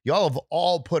luck. Y'all have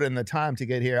all put in the time to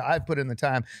get here. I've put in the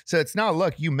time. So it's not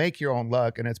luck. You make your own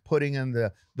luck, and it's putting in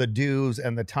the dues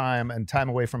and the time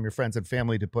away from your friends and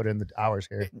family to put in the hours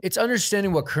here. It's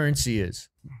understanding what currency is.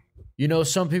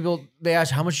 Some people, they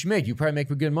ask how much you make. You probably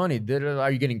make good money. Are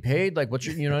you getting paid? Like what's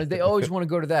your, they always want to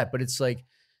go to that. But it's like,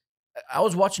 I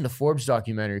was watching the Forbes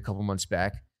documentary a couple months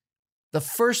back, The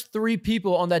first 3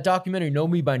 people on that documentary know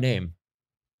me by name.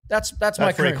 That's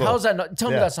my current. Cool. How's that not? Tell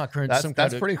me that's not current.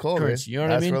 That's pretty cool. Currency, you know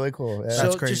what I mean? That's really cool. Yeah. So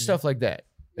That's crazy. just stuff like that.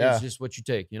 Yeah. It's just what you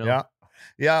take, you know? Yeah.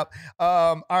 Yeah.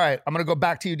 All right. I'm going to go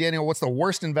back to you, Daniel. What's the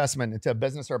worst investment into a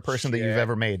business or a person that you've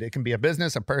ever made? It can be a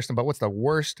business, a person, but what's the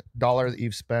worst dollar that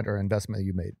you've spent or investment that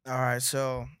you made? All right,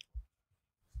 so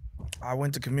I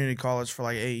went to community college for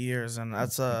like 8 years, and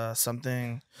that's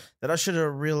something that I should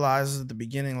have realized at the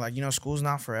beginning. Like, school's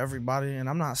not for everybody, and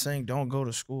I'm not saying don't go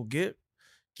to school. Get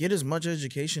as much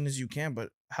education as you can, but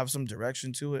have some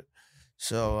direction to it.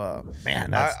 So,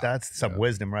 man, that's some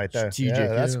wisdom right there. Strategic,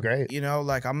 yeah, that's great.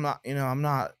 Like I'm not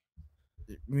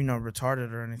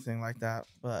retarded or anything like that,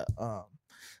 but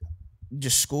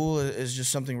just school is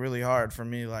just something really hard for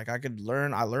me. Like I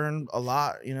learned a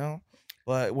lot,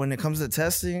 but when it comes to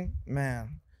testing,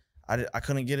 man, I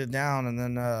couldn't get it down. And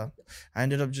then I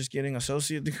ended up just getting my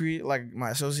associate's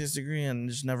degree and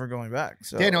just never going back.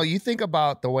 So Daniel, you think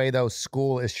about the way though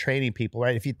school is training people,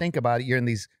 right? If you think about it, you're in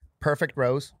these perfect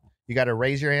rows. You got to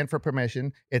raise your hand for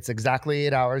permission. It's exactly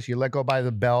 8 hours. You let go by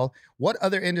the bell. What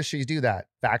other industries do that?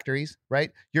 Factories,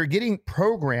 right? You're getting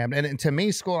programmed. And to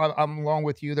me, school, I'm along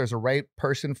with you. There's a right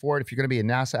person for it. If you're going to be a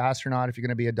NASA astronaut, if you're going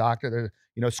to be a doctor,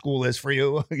 school is for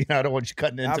you. I don't want you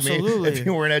cutting into me if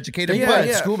you weren't educated.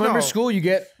 School, you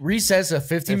get recess, a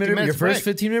 15-minute, your first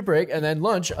 15-minute break, and then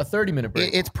lunch, a 30-minute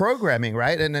break. It's programming,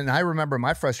 right? And then I remember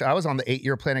my frustration. I was on the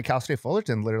 8-year plan at Cal State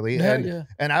Fullerton, literally.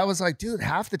 And I was like, dude,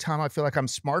 half the time I feel like I'm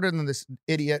smarter than this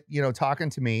idiot, talking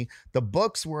to me. The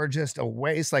books were just a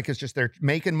waste. Like, it's just they're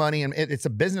making money and it's a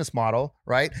business model,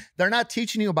 right? They're not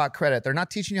teaching you about credit. They're not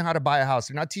teaching you how to buy a house.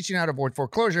 They're not teaching you how to avoid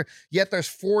foreclosure. Yet there's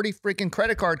 40 freaking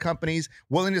credit card companies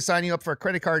willing to sign you up for a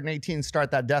credit card in 18 and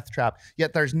start that death trap.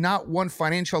 Yet there's not one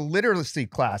financial literacy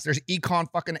class. There's econ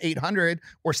fucking 800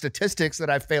 or statistics that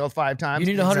I've failed 5 times.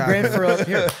 You need $100,000 for up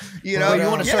here. You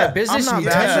want to start a business? I'm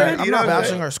not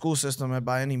bashing our school system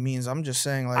by any means. I'm just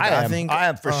saying, like, I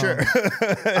am for sure.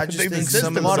 I just think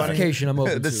some modification I'm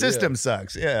open to. The system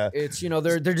sucks. Yeah. It's,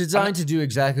 they're designed to do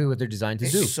exactly what they're designed to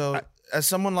do. So as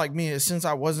someone like me, since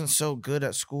I wasn't so good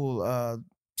at school,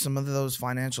 some of those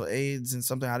financial aids and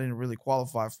something I didn't really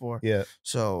qualify for. Yeah.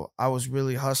 So I was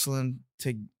really hustling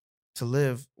to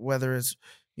live, whether it's,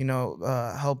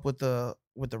 help with the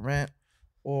rent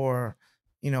or,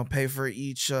 pay for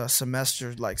each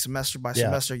semester, like semester by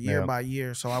semester, year by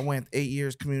year. So I went 8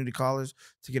 years community college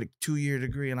to get a 2-year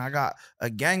degree, and I got a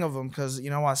gang of them because,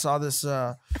 I saw this,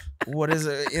 what is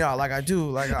it? Like I do,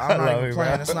 like I'm not even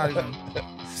playing.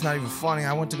 It's not even funny.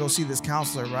 I went to go see this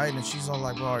counselor, right? And she's all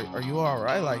like, bro, are you all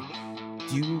right? Like,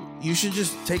 you should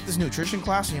just take this nutrition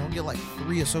class and you'll get like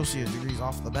 3 associate degrees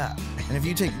off the bat. And if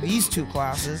you take these 2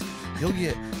 classes, you'll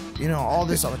get, all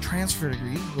this on a transfer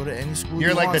degree. You can go to any school.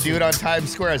 You're like the dude on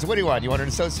Times Square. So what do you want? You want an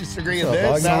associate's degree in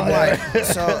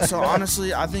this? So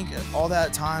honestly, I think all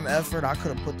that time, effort, I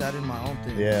could have put that in my own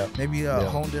thing. Yeah. Maybe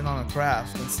honed in on a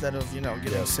craft instead of,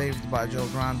 getting saved by Joe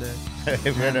Grande.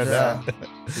 You know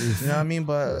what I mean?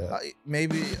 But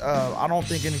maybe, I don't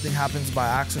think anything happens by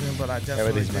accident, but I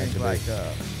definitely think like,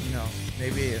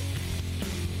 maybe,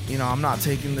 I'm not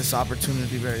taking this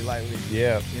opportunity very lightly.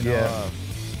 Yeah.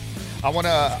 I want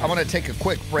to take a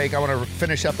quick break. I want to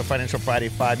finish up the Financial Friday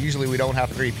 5. Usually we don't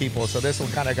have 3 people, so this one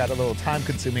kind of got a little time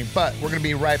consuming, but we're going to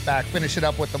be right back. Finish it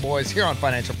up with the boys here on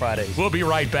Financial Fridays. We'll be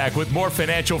right back with more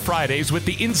Financial Fridays with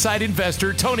the Inside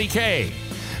Investor, Tony K.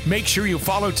 Make sure you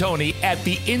follow Tony at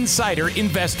The Insider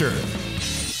Investor.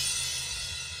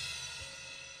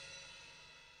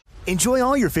 Enjoy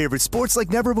all your favorite sports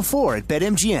like never before at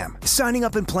BetMGM. Signing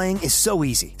up and playing is so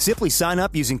easy. Simply sign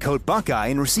up using code Buckeye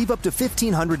and receive up to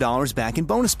 $1,500 back in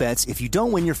bonus bets if you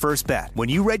don't win your first bet. When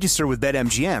you register with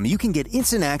BetMGM, you can get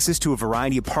instant access to a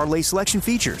variety of parlay selection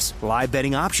features, live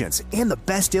betting options, and the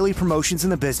best daily promotions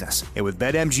in the business. And with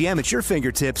BetMGM at your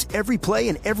fingertips, every play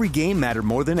and every game matter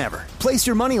more than ever. Place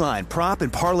your moneyline, prop,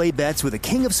 and parlay bets with the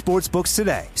king of sportsbooks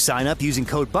today. Sign up using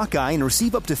code Buckeye and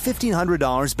receive up to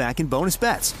 $1,500 back in bonus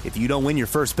bets if you don't win your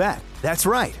first bet. That's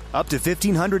right, up to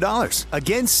 $1,500.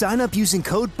 Again, sign up using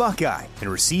code Buckeye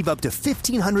and receive up to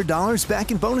 $1,500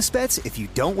 back in bonus bets if you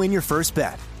don't win your first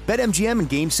bet. BetMGM and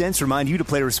GameSense remind you to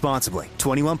play responsibly.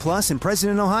 21 plus and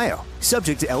present in Ohio.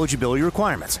 Subject to eligibility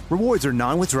requirements. Rewards are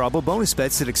non-withdrawable bonus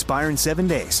bets that expire in 7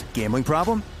 days. Gambling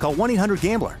problem? Call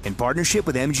 1-800-GAMBLER in partnership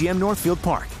with MGM Northfield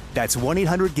Park. That's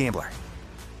 1-800-GAMBLER.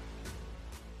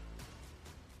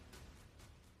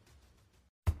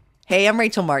 Hey, I'm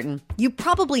Rachel Martin. You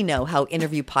probably know how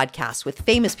interview podcasts with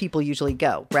famous people usually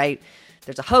go, right?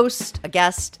 There's a host, a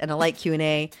guest, and a light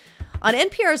Q&A. On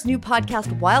NPR's new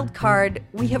podcast, Wild Card,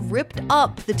 we have ripped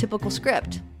up the typical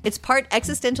script. It's part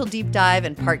existential deep dive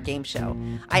and part game show.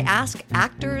 I ask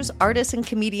actors, artists, and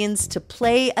comedians to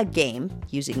play a game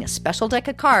using a special deck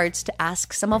of cards to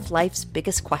ask some of life's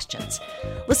biggest questions.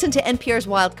 Listen to NPR's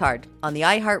Wild Card on the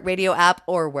iHeartRadio app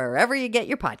or wherever you get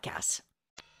your podcasts.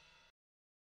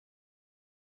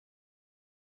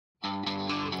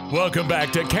 Welcome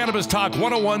back to Cannabis Talk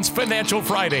 101's Financial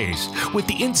Fridays with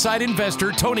the Inside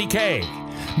Investor, Tony K.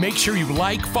 Make sure you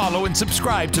like, follow, and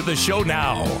subscribe to the show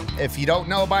now. If you don't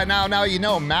know by now you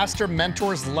know. Master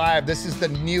Mentors Live. This is the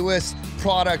newest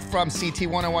product from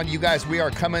CT101. You guys, we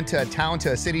are coming to a town,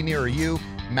 to a city near you.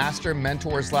 Master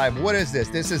Mentors Live. What is this?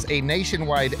 This is a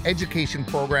nationwide education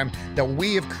program that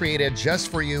we have created just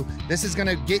for you. This is going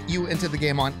to get you into the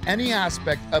game on any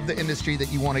aspect of the industry that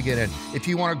you want to get in. If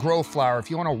you want to grow flower, if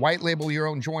you want to white label your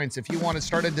own joints, if you want to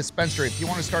start a dispensary, if you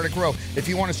want to start a grow, if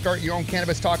you want to start your own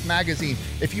Cannabis Talk magazine,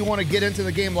 if you want to get into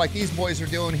the game like these boys are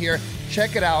doing here,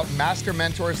 check it out, Master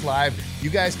Mentors Live. You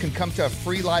guys can come to a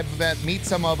free live event, meet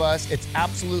some of us. It's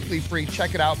absolutely free.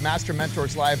 Check it out, Master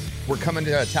Mentors Live. We're coming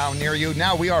to a town near you.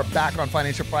 Now we are back on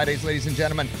Financial Fridays, ladies and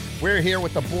gentlemen. We're here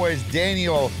with the boys,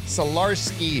 Daniel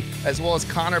Solarski, as well as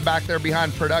Connor back there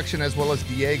behind production, as well as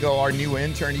Diego, our new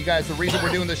intern. You guys, the reason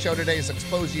we're doing the show today is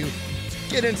expose you.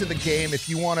 Get into the game. If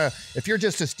you're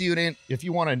just a student, if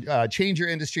you want to change your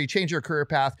industry, change your career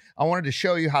path, I wanted to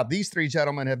show you how these three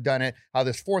gentlemen have done it, how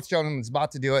this fourth gentleman is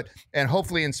about to do it, and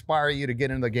hopefully inspire you to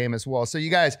get into the game as well. So you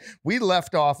guys, we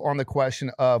left off on the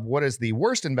question of what is the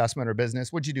worst investment or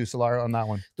business. What'd you do, Solar, on that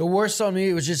one? The worst on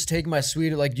me was just taking my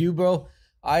suite. Like you, bro,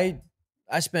 I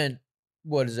spent,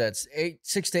 what is that,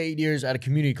 6 to 8 years at a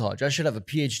community college. I should have a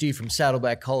PhD from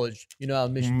Saddleback College, out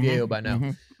in Mission Viejo by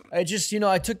now. I just,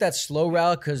 I took that slow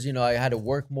route because, I had to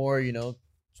work more,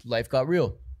 life got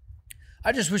real.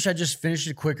 I just wish I just finished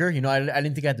it quicker. I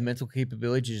didn't think I had the mental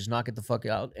capability to just knock it the fuck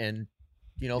out and,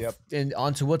 and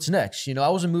on to what's next. I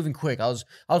wasn't moving quick. I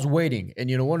was waiting. And,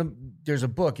 there's a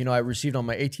book, I received on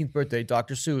my 18th birthday,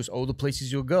 Dr. Seuss, Oh, the Places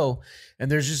You'll Go.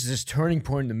 And there's just this turning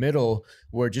point in the middle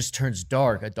where it just turns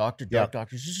dark. A Dr.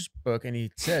 Seuss book. And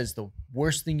he says the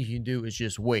worst thing you can do is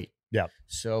just wait. Yeah.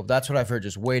 So that's what I've heard.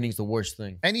 Just waiting is the worst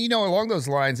thing. And, along those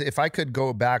lines, if I could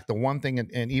go back, the one thing,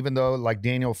 and even though, like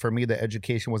Daniel, for me, the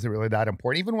education wasn't really that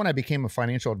important. Even when I became a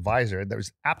financial advisor, there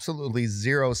was absolutely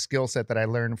zero skill set that I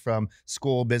learned from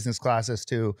school, business classes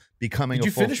to becoming Did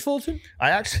you finish Fulton?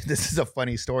 This is a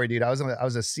funny story, dude. I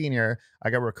was a senior. I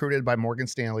got recruited by Morgan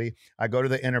Stanley. I go to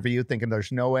the interview thinking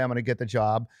there's no way I'm going to get the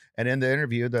job. And in the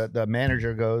interview, the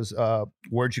manager goes,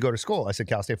 where'd you go to school? I said,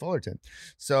 Cal State Fullerton.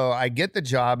 So I get the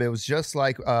job. It was just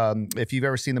like, if you've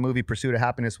ever seen the movie Pursuit of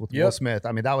Happiness with Will Smith,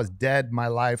 I mean, that was dead my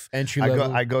life. Entry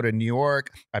level. I go to New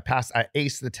York. I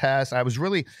aced the test.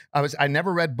 I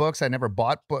never read books. I never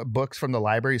bought books from the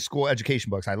library, school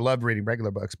education books. I loved reading regular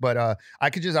books, but I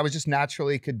was just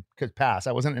naturally could pass.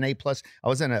 I wasn't an A+. I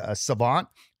wasn't a savant,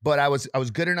 but I was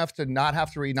good enough to not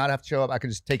have to read, not have to show up. I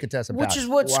could just take a test and pass. Which is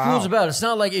what school's about. It's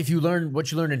not like if you learn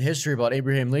what you learned in history about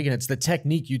Abraham Lincoln, it's the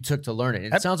technique you took to learn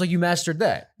it. It sounds like you mastered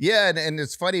that. Yeah, and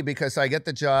it's funny because I get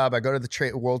the job. I go to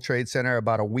the World Trade Center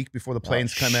about a week before the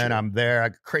planes come in. I'm there. I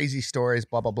got crazy stories,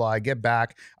 blah, blah, blah. I get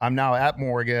back. I'm now at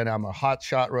Morgan. I'm a hot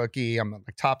shot rookie. I'm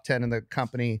like top 10 in the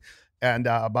company. And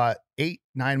about 8-9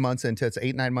 months into it's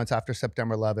 8-9 months after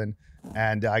September 11,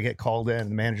 and I get called in. And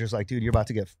the manager's like, "Dude,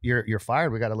 you're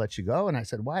fired. We got to let you go." And I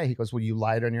said, "Why?" He goes, "Well, you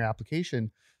lied on your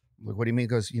application." I'm like, "What do you mean?" He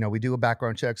goes, "We do a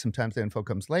background check. Sometimes the info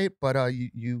comes late, but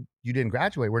you didn't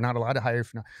graduate. We're not allowed to hire you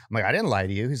for now." I'm like, "I didn't lie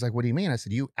to you." He's like, "What do you mean?" I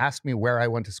said, "You asked me where I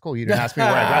went to school. You didn't ask me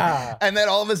where I graduated." And then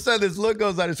all of a sudden, this look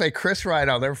goes on. It's like Chris Ryan.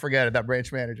 I'll never forget it. That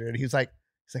branch manager, and he's like,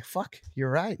 "Fuck,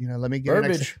 you're right. Let me get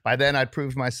it." By then, I'd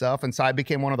proved myself. And so I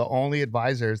became one of the only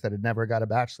advisors that had never got a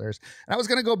bachelor's. And I was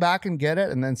going to go back and get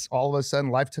it. And then all of a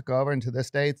sudden, life took over. And to this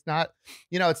day, it's not,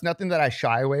 it's nothing that I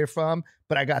shy away from.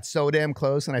 But I got so damn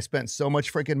close and I spent so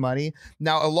much freaking money.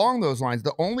 Now, along those lines,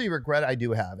 the only regret I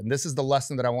do have, and this is the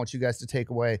lesson that I want you guys to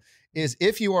take away, is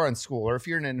if you are in school or if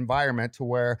you're in an environment to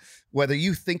where, whether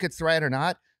you think it's right or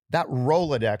not, that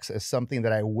Rolodex is something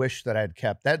that I wish that I'd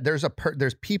kept. That there's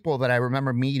people that I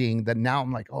remember meeting that now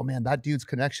I'm like, oh man, that dude's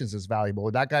connections is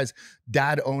valuable. That guy's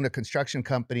dad owned a construction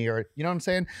company, or you know what I'm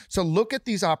saying? So look at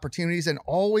these opportunities and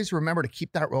always remember to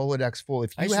keep that Rolodex full.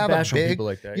 If you have a big,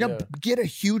 like that, get a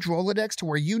huge Rolodex to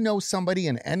where somebody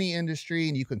in any industry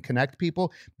and you can connect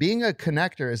people. Being a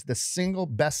connector is the single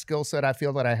best skill set I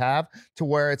feel that I have, to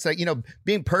where it's like,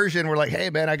 being Persian, we're like, hey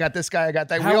man, I got this guy, I got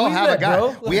that. We all have a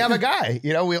guy. We have a guy,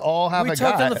 we all have We a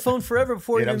talked guy. on the phone forever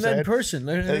before You we know even what I'm met in saying? person.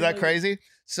 Is that crazy?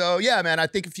 So yeah, man, I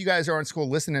think if you guys are in school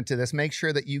listening to this, make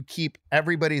sure that you keep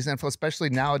everybody's info, especially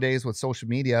nowadays with social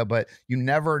media, but you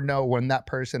never know when that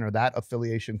person or that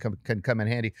affiliation can come in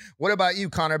handy. What about you,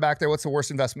 Connor, back there? What's the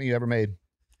worst investment you ever made?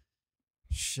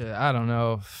 Shit, I don't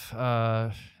know.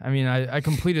 I mean, I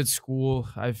completed school.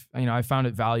 I found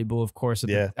it valuable, of course,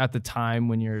 at the time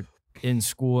when you're in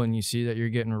school and you see that you're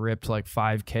getting ripped like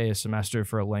 $5,000 a semester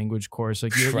for a language course.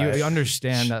 Like you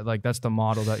understand that like that's the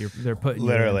model that they're putting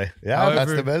Literally. you in. Yeah, However,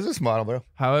 that's the business model, bro.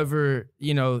 However,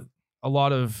 a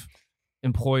lot of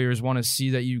employers want to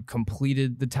see that you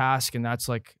completed the task, and that's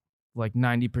like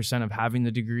 90% of having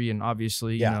the degree, and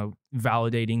obviously,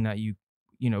 validating that you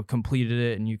completed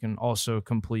it, and you can also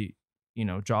complete,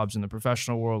 jobs in the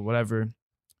professional world, whatever.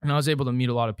 And I was able to meet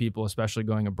a lot of people, especially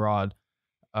going abroad.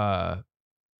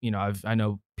 I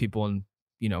know people in,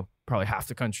 probably half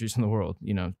the countries in the world.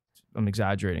 I'm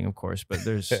exaggerating, of course, but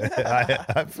there's,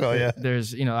 I feel you.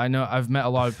 There's, I know I've met a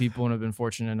lot of people and have been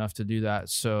fortunate enough to do that.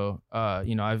 So,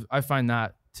 I find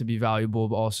that to be valuable,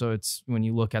 but also it's when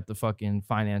you look at the fucking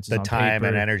finances, The on time paper,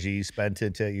 and energy you spent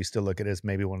into it, you still look at it as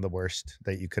maybe one of the worst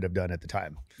that you could have done at the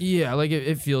time. Yeah, like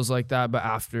it feels like that, but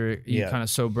after you kind of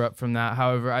sober up from that.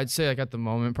 However, I'd say like at the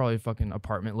moment, probably fucking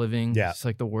apartment living. Yeah. It's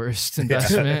like the worst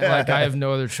investment. Like I have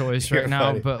no other choice right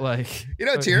now, but like,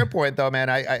 to your point though, man,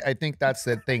 I think that's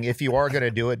the thing. If you are going to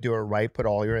do it right, put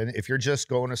all your in. If you're just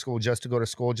going to school, just to go to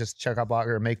school, just check out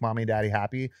or make mommy and daddy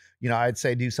happy, I'd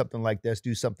say do something like this,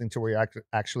 do something to where you're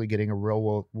actually getting a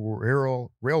real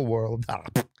world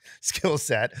skill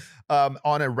set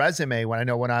on a resume.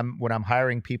 When I'm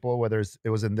hiring people, whether it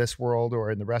was in this world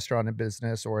or in the restaurant and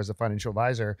business or as a financial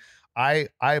advisor, I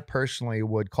personally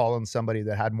would call in somebody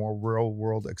that had more real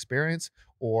world experience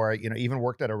or even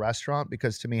worked at a restaurant,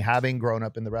 because to me, having grown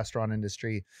up in the restaurant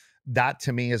industry, that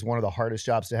to me is one of the hardest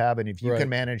jobs to have. And if you can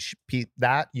manage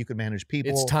that, you can manage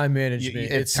people. It's time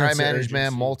management. It's time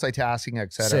management, multitasking,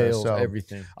 etc. Sales, so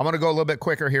everything. I'm going to go a little bit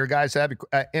quicker here, guys. I have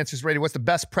your answers ready. What's the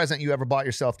best present you ever bought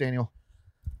yourself, Daniel?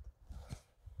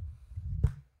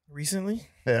 Recently?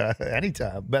 Yeah,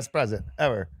 anytime. Best present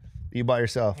ever you bought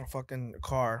yourself. A fucking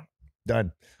car.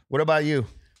 Done. What about you?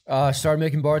 Started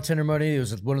making bartender money. It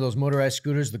was one of those motorized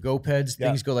scooters, the GoPeds. Yeah.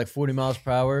 Things go like 40 miles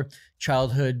per hour.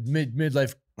 Childhood,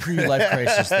 midlife, pre-life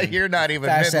crisis thing. You're not even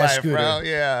Fast-ass midlife, bro. scooter.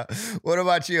 Yeah. What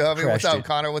about you, homie? What's Crashed up, it.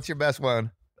 Connor? What's your best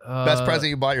one? Best present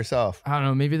you bought yourself? I don't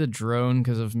know, maybe the drone,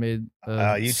 because I've made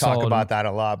you talk about that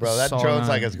a lot, bro. That solid drone's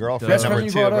like his girlfriend dough. number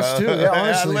Best 2, present you bro. bought us too. Yeah,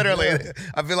 honestly. Literally. Yeah.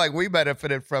 I feel like we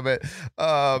benefited from it.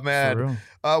 Oh, For man.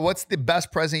 real. What's the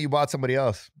best present you bought somebody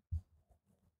else?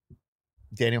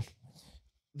 Daniel,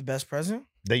 The best present?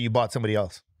 that you bought somebody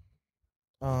else.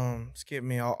 Skip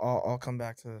me. I'll come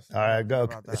back to this. All right, go.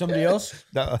 About that. Somebody else?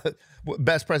 The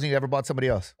best present you ever bought somebody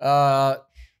else.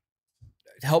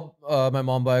 Help my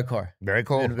mom buy a car. Very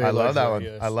cool. In a very I love that large one.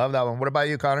 way, yes. I love that one. What about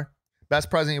you, Connor? Best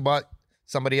present you bought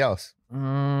somebody else?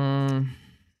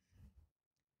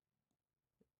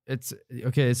 It's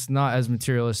okay. It's not as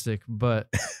materialistic, but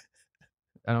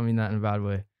I don't mean that in a bad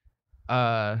way.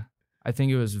 I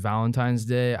think it was Valentine's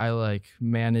Day. I like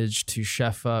managed to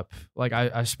chef up. Like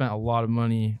I spent a lot of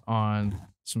money on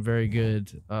some very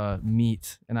good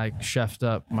meat, and I chefed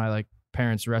up my like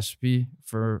parents' recipe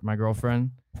for my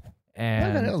girlfriend.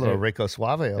 And a little Rico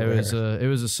Suave over it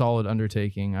was a solid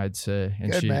undertaking, I'd say,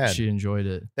 and Good man. she enjoyed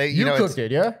it. You cooked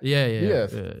it, yeah? Yeah.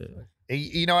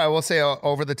 I will say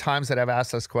over the times that I've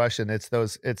asked this question,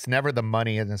 it's never the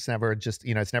money, and it's never just,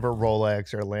 it's never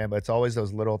Rolex or Lambo. It's always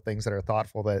those little things that are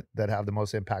thoughtful that have the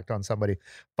most impact on somebody.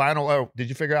 Did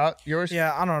you figure out yours?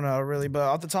 Yeah, I don't know really, but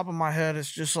off the top of my head,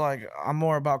 it's just like I'm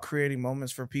more about creating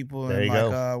moments for people. There And you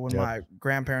like go. when my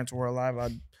grandparents were alive,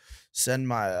 I'd send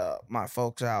my my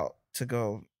folks out to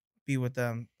go be with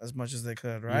them as much as they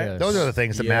could, right? Yes. Those are the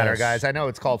things that matter, Yes. guys. I know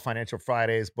it's called Financial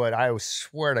Fridays, but I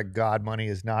swear to God, money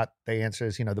is not the answer.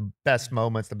 The best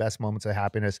moments of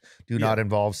happiness do not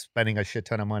involve spending a shit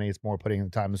ton of money. It's more putting in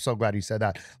the time. I'm so glad you said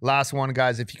that. Last one,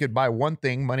 guys. If you could buy one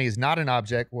thing, money is not an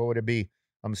object, what would it be?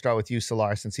 I'm going to start with you,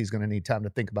 Salar, since he's going to need time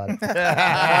to think about it.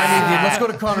 Let's go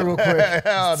to Connor real quick.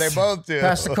 Oh, they both do.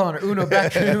 Pass to Connor. Uno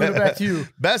back to you.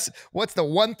 What's the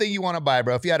one thing you want to buy,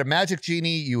 bro? If you had a magic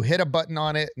genie, you hit a button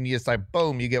on it, and you just like,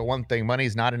 boom, you get one thing. Money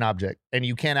is not an object, and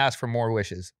you can't ask for more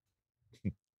wishes.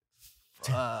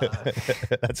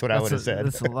 That's what I would have said.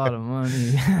 That's a lot of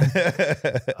money.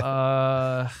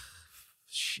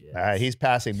 Shit. All right, he's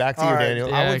passing. Back to All you, right. Daniel.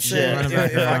 Yeah, I would say, running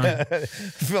back down. I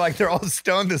feel like they're all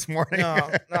stoned this morning. No,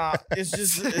 it's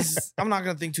just I'm not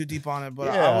gonna think too deep on it,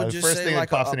 but Yeah, I would the just first say thing that like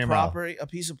pops in your mouth. a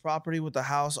piece of property with the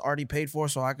house already paid for,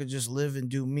 so I could just live and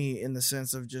do me in the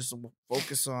sense of just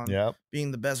focus on Yep.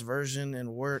 being the best version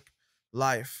and work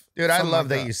life. Dude, I Something love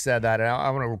like that you said that. And I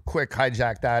want to quick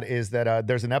hijack that is that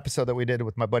there's an episode that we did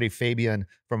with my buddy Fabian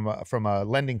from a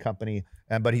lending company,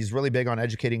 but he's really big on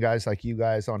educating guys like you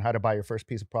guys on how to buy your first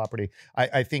piece of property.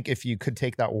 I think if you could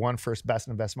take that one first best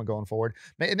investment going forward,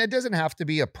 and it doesn't have to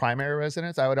be a primary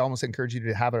residence. I would almost encourage you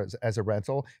to have it as a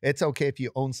rental. It's okay if you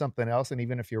own something else, and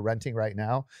even if you're renting right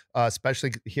now,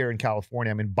 especially here in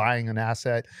California, I mean, buying an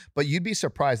asset. But you'd be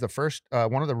surprised. The first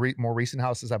one of the more recent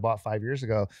houses I bought 5 years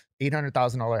ago,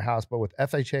 $800,000 house, but with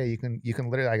FHA, you can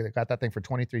literally, I got that thing for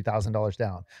 $23,000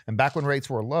 down. And back when rates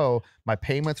were low, my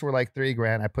payments were like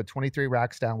 $3,000. I put 23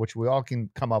 racks down, which we all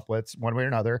can come up with one way or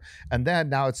another. And then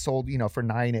now it's sold, for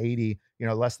 $980,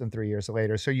 less than 3 years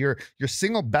later. So your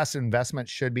single best investment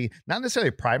should be not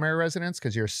necessarily primary residence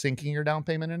because you're sinking your down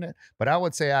payment in it, but I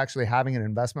would say actually having an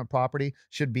investment property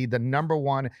should be the number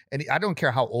one. And I don't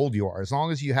care how old you are, as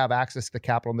long as you have access to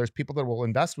capital, and there's people that will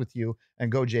invest with you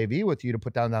and go JV with you to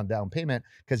put down payment,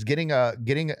 because getting a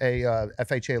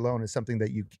FHA loan is something that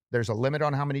there's a limit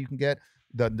on how many you can get,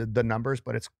 the numbers,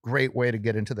 but it's a great way to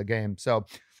get into the game. So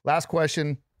last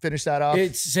question, finish that off.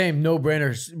 It's same, no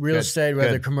brainers. Real estate,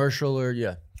 whether commercial or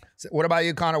So what about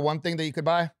you, Connor? One thing that you could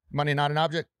buy? Money, not an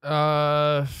object?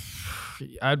 I'd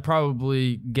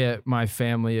probably get my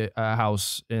family a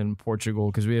house in Portugal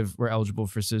because we're eligible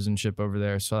for citizenship over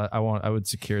there. So I would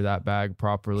secure that bag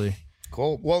properly.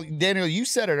 Cool. Well, Daniel, you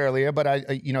said it earlier, but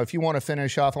if you want to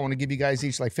finish off, I want to give you guys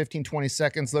each like 15, 20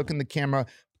 seconds. Look in the camera.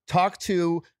 Talk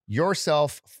to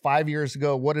yourself 5 years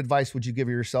ago. What advice would you give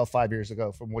yourself 5 years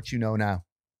ago from what you know now?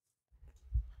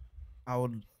 I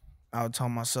would tell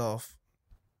myself,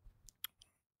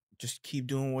 just keep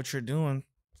doing what you're doing,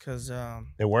 because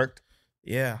it worked.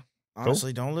 Yeah,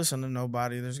 honestly, Don't listen to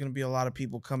nobody. There's gonna be a lot of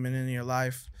people coming in your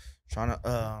life trying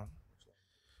to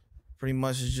pretty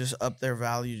much just up their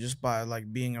value just by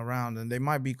like being around, and they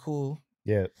might be cool,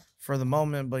 for the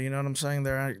moment, but you know what I'm saying.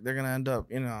 They're gonna end up,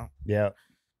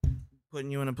 putting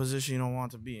you in a position you don't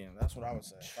want to be in. That's what I would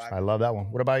say. I love that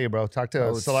one. What about you, bro? Talk to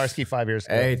Solarski 5 years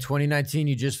ago. Hey, 2019,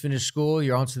 you just finished school.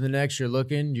 You're on to the next. You're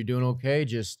looking. You're doing okay.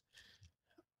 Just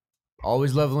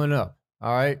always leveling up.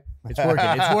 All right? It's working.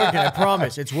 It's working. I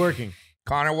promise. It's working.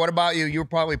 Connor, what about you? You were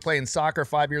probably playing soccer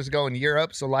 5 years ago in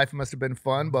Europe, so life must have been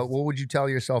fun. But what would you tell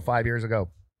yourself 5 years ago?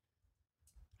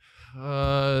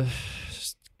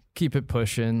 Just keep it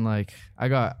pushing. Like I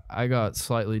got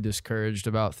slightly discouraged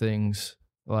about things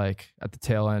like at the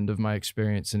tail end of my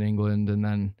experience in England, and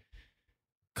then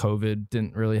COVID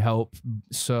didn't really help.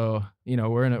 So,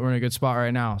 we're in a good spot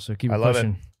right now. So keep it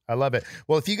pushing. I love it.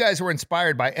 Well, if you guys were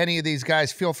inspired by any of these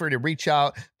guys, feel free to reach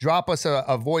out, drop us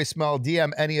a voicemail,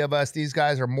 DM any of us. These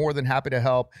guys are more than happy to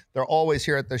help. They're always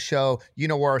here at the show. You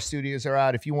know where our studios are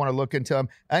at. If you want to look into them,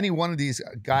 any one of these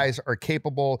guys are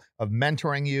capable of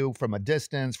mentoring you from a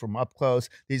distance, from up close.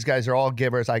 These guys are all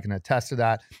givers. I can attest to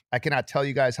that. I cannot tell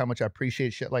you guys how much I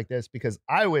appreciate shit like this, because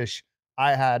I wish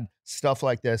I had stuff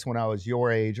like this when I was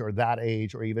your age or that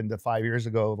age, or even the 5 years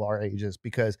ago of our ages,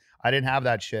 because I didn't have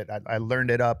that shit. I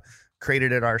learned it up,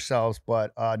 created it ourselves.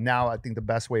 But now I think the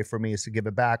best way for me is to give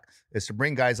it back, is to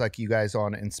bring guys like you guys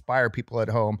on, inspire people at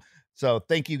home. So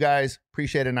thank you guys.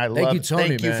 Appreciate it. And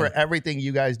thank you for everything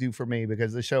you guys do for me,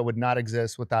 because the show would not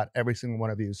exist without every single one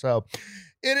of you. So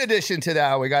in addition to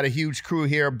that, we got a huge crew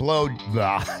here. Blow.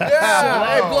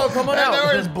 Hey, Blow, come on out.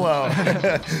 There is Blow.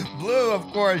 Blue, of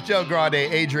course, Joe Grande,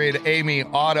 Adrian, Amy,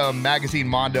 Autumn, Magazine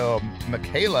Mondo,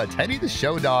 Michaela, Teddy the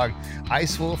Show Dog,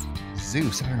 Ice Wolf,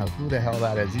 Zeus. I don't know who the hell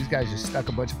that is. These guys just stuck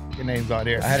a bunch of fucking names on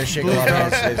here. I had to shake a lot of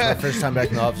hands today. It's my first time back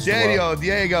in the office. Daniel,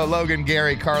 Diego, Logan,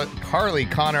 Gary, Carly,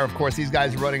 Connor. Of course, these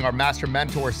guys are running our master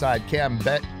mentor side. Cam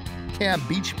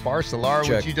Beach Barcelar,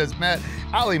 which you just met.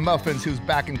 Ali Muffins, who's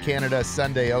back in Canada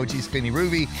Sunday. OG Skinny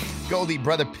Ruby, Goldie,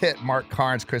 Brother Pitt, Mark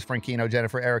Carnes, Chris Franchino,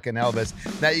 Jennifer, Eric, and Elvis.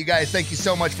 Now, you guys, thank you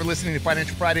so much for listening to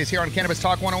Financial Fridays here on Cannabis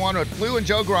Talk 101 with Blue and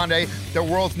Joe Grande, the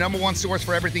world's #1 source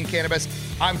for everything cannabis.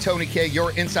 I'm Tony K,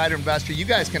 your insider investor. You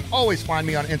guys can always find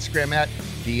me on Instagram at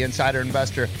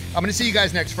TheInsiderInvestor. I'm going to see you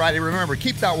guys next Friday. Remember,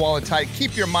 keep that wallet tight.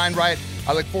 Keep your mind right.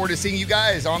 I look forward to seeing you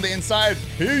guys on the inside.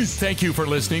 Peace. Thank you for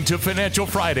listening to Financial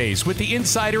Fridays with the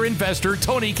insider investor,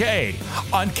 Tony K,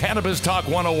 on Cannabis Talk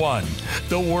 101,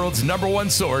 the world's #1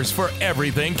 source for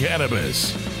everything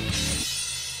cannabis.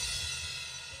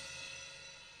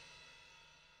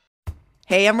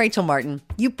 Hey, I'm Rachel Martin.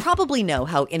 You probably know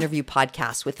how interview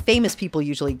podcasts with famous people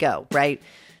usually go, right?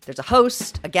 There's a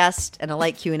host, a guest, and a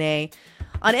light Q&A.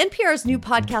 On NPR's new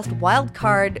podcast, Wild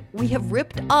Card, we have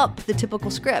ripped up the typical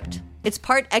script. It's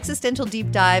part existential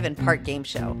deep dive and part game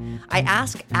show. I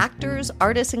ask actors,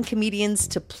 artists, and comedians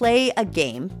to play a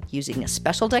game using a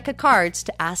special deck of cards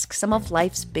to ask some of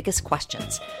life's biggest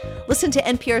questions. Listen to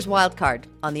NPR's Wild Card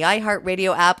on the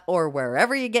iHeartRadio app or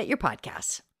wherever you get your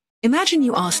podcasts. Imagine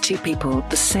you ask two people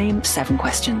the same 7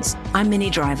 questions. I'm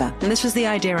Minnie Driver, and this was the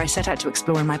idea I set out to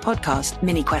explore in my podcast,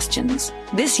 Mini Questions.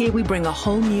 This year, we bring a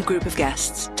whole new group of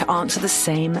guests to answer the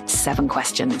same 7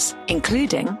 questions,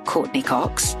 including Courtney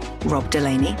Cox, Rob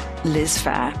Delaney, Liz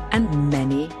Phair, and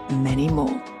many, many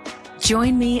more.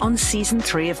 Join me on Season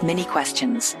 3 of Mini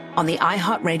Questions on the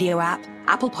iHeartRadio app,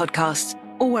 Apple Podcasts,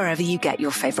 or wherever you get your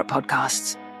favorite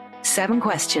podcasts. 7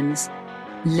 questions,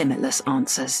 limitless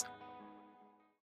answers.